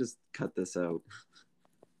 We'll probably just cut this out.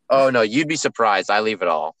 Oh no, you'd be surprised. I leave it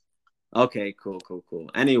all. Okay, cool.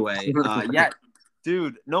 Anyway, yeah,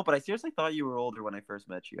 dude, no, but I seriously thought you were older when I first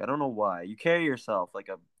met you. I don't know why. You carry yourself like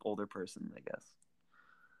a older person, I guess.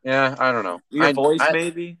 Yeah, I don't know. Your voice,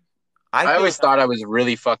 maybe. I feel always like thought I was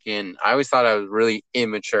really fucking. I always thought I was really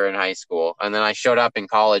immature in high school, and then I showed up in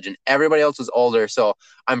college, and everybody else was older. So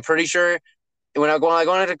I'm pretty sure when I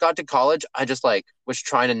got to college, I just like was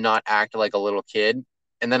trying to not act like a little kid,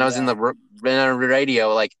 and then I was in Yeah. the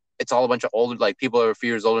radio, like it's all a bunch of older, like people that were a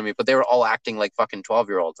few years older than me, but they were all acting like fucking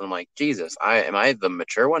 12-year-olds, and I'm like, Jesus, am I the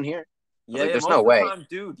mature one here? I was Yeah, like, there's most no of the way. time,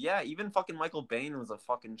 dude. Yeah, even fucking Michael Bain was a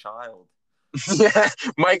fucking child. Yeah,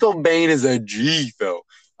 Michael Bain is a G though.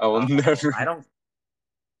 I will never. I don't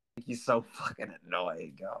think he's so fucking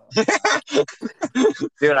annoying, dude.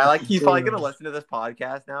 He's probably gonna listen to this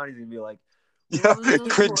podcast now, and he's gonna be like,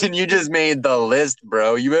 Quentin, you just made the list,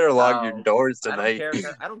 bro. You better lock your "Oh, doors I don't tonight.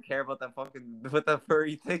 care. I don't care about that fucking what that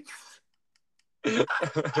furry thing."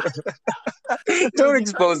 Don't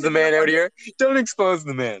expose the man out here. Don't expose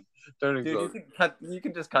the man. Don't expose. Dude, you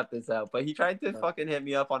can just cut this out. But he tried to fucking hit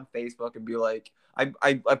me up on Facebook and be like,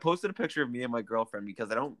 I posted a picture of me and my girlfriend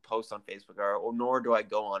because I don't post on Facebook or nor do I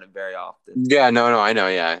go on it very often. Yeah, no, I know,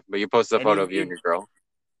 yeah. But you posted a And photo of you and your girl.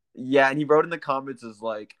 Yeah, and he wrote in the comments is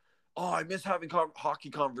like, "Oh, I miss having hockey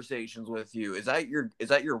conversations with you. Is that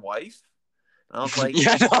your wife?" And I was like,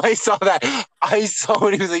 Yeah, no, I saw that. I saw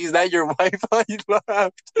when he was like, "Is that your wife?" I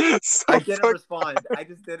laughed. So I didn't respond.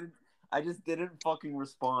 I just didn't fucking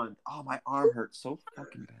respond. Oh, my arm hurts so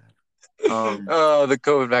fucking bad. Oh, the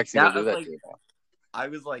COVID vaccine will do that like, to you. I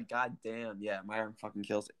was like, God damn, yeah, my arm fucking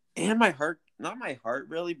kills it. And my heart, not my heart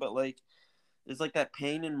really, but like there's like that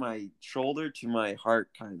pain in my shoulder to my heart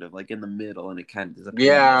kind of like in the middle and it kind of disappears.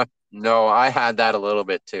 Yeah, no, I had that a little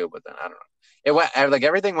bit too, but then I don't know. It went like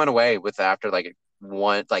everything went away with after like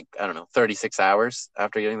I don't know, 36 hours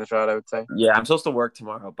after getting the shot, I would say. Yeah, I'm supposed to work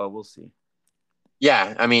tomorrow, but we'll see.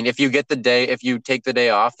 Yeah, I mean, if you take the day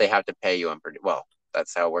off, they have to pay you. I'm pretty well.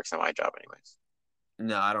 That's how it works on my job, anyways.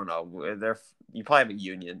 No, I don't know. You probably have a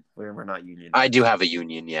union. We're not unionized. I do have a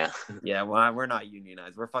union, yeah. Yeah, well, we're not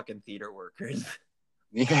unionized. We're fucking theater workers.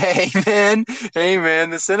 Hey man,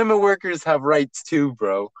 the cinema workers have rights too,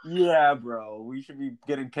 bro. Yeah, bro. We should be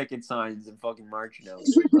getting picket signs and fucking marching out.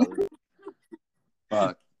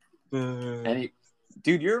 Fuck.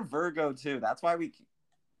 Dude, you're a Virgo too. That's why we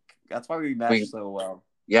mesh so well.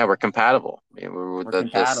 Yeah, we're compatible. Yeah, we're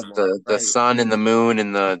compatible, the right. sun and the moon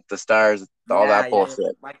and the stars, all that bullshit.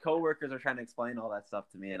 Yeah. My coworkers are trying to explain all that stuff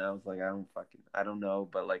to me, and I was like, I don't know,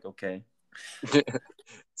 but like, okay.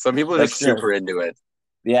 Some people are just super into it.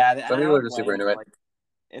 Yeah, some people are just super into it. Like,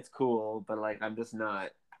 it's cool, but like, I'm just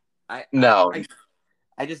not. I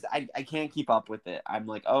can't keep up with it. I'm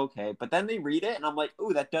like, okay, but then they read it, and I'm like,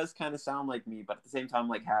 ooh, that does kind of sound like me, but at the same time,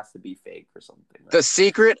 like, has to be fake or something. The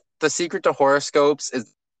secret to horoscopes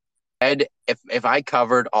is, if I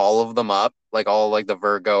covered all of them up, like all like the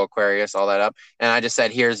Virgo, Aquarius, all that up, and I just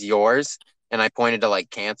said, "Here's yours," and I pointed to like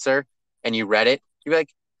Cancer, and you read it, you'd be like,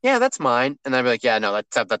 "Yeah, that's mine," and I'd be like, "Yeah, no,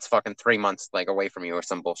 that's fucking 3 months like away from you or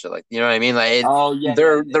some bullshit like, you know what I mean?" Like,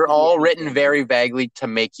 they're all written very vaguely to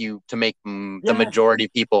make the majority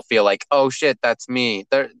of people feel like, "Oh shit, that's me."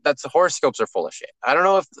 Horoscopes are full of shit. I don't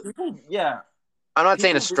know if I'm not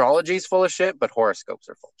saying astrology is full of shit, but horoscopes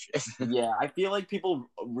are full of shit. Yeah, I feel like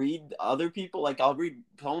people read other people. Like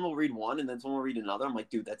someone will read one, and then someone will read another. I'm like,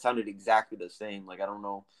 dude, that sounded exactly the same. Like, I don't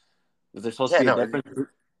know, was there supposed to be a difference?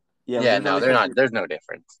 Yeah, no, they're not. There's no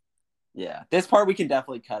difference. Yeah, this part we can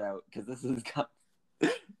definitely cut out because this is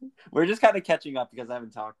we're just kind of catching up because I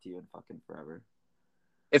haven't talked to you in fucking forever.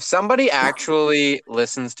 If somebody actually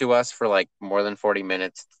listens to us for like more than 40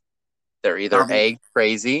 minutes, they're either A,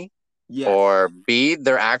 crazy. Yes. Or B,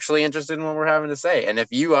 they're actually interested in what we're having to say. And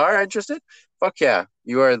if you are interested, fuck yeah.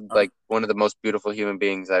 You are like one of the most beautiful human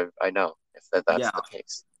beings I know, if that's the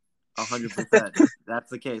case. 100%. That's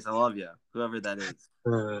the case. I love you, whoever that is.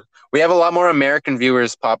 We have a lot more American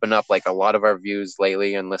viewers popping up. Like a lot of our views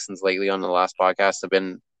lately and listens lately on the last podcast have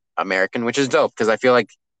been American, which is dope because I feel like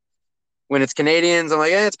when it's Canadians, I'm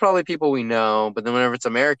like, it's probably people we know. But then whenever it's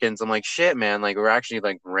Americans, I'm like, shit, man, like we're actually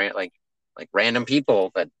like random people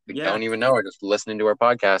that we don't even know are just listening to our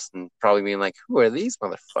podcast and probably being like, who are these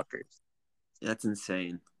motherfuckers? That's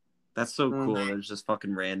insane. That's so cool. There's just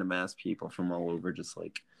fucking random ass people from all over just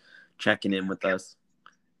like checking in with us.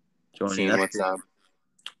 Joining. Seeing what's up.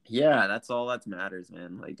 Yeah, that's all that matters,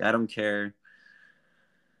 man. Like, I don't care.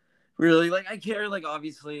 Really, like, I care, like,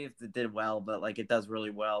 obviously, if it did well, but, like, it does really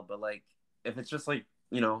well. But, like, if it's just, like,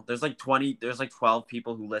 there's, like, 12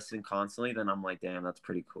 people who listen constantly, then I'm like, damn, that's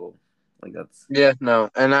pretty cool. Like, that's... Yeah, no.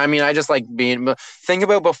 And, I mean, I just like being... Think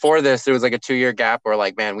about before this, there was, like, a 2-year gap where,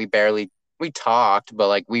 like, man, we talked, but,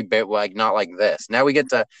 like, like, not like this. Now we get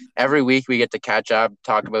to... Every week we get to catch up,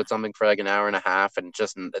 talk about something for, like, an hour and a half, and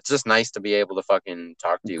it's just nice to be able to fucking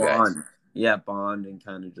talk to you guys. Yeah, bond and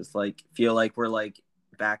kind of just, like, feel like we're, like,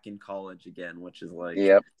 back in college again, which is like,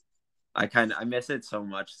 yep, I miss it so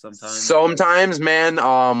much sometimes. Man,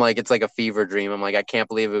 like it's like a fever dream. I'm like, I can't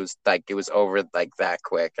believe it was over like that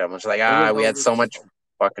quick. I'm just like, we had so much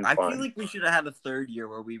fucking fun. I feel like we should have had a third year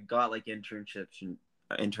where we've got like internships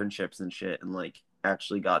and shit, and like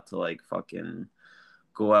actually got to like fucking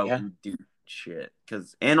go out and do shit.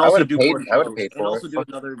 And also do more shows, and also do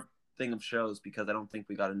another thing of shows, because I don't think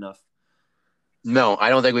we got enough. No, I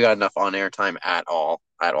don't think we got enough on-air time at all.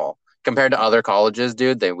 Compared to other colleges,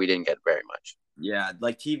 dude, we didn't get very much. Yeah,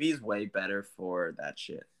 like TV's way better for that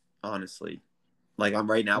shit, honestly. Like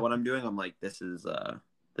right now what I'm doing, I'm like, this is a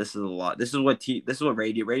lot. This is what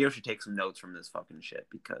radio should take some notes from this fucking shit,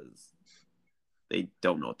 because they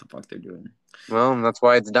don't know what the fuck they're doing. Well, that's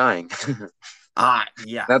why it's dying.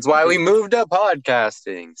 Yeah. That's why we moved up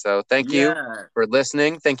podcasting. So thank you for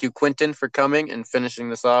listening. Thank you, Quentin, for coming and finishing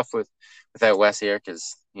this off without Wes here,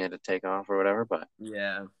 because he had to take off or whatever. But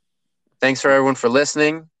yeah. Thanks for everyone for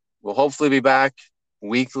listening. We'll hopefully be back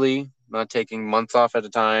weekly, not taking months off at a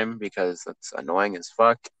time, because that's annoying as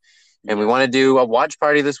fuck. And we want to do a watch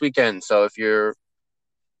party this weekend. So if you're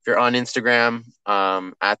on Instagram,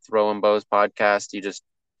 at Throw and Bows Podcast, you just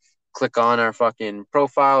click on our fucking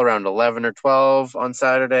profile around 11 or 12 on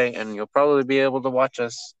Saturday, and you'll probably be able to watch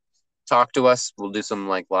us, talk to us. We'll do some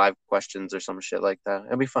like live questions or some shit like that.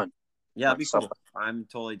 It'll be fun. Yeah, it'll be cool. I'm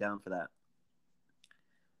totally down for that.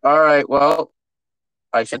 All right. Well,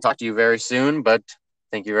 I should talk to you very soon, but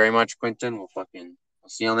thank you very much, Quentin. We'll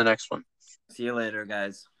see you on the next one. See you later,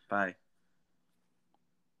 guys. Bye.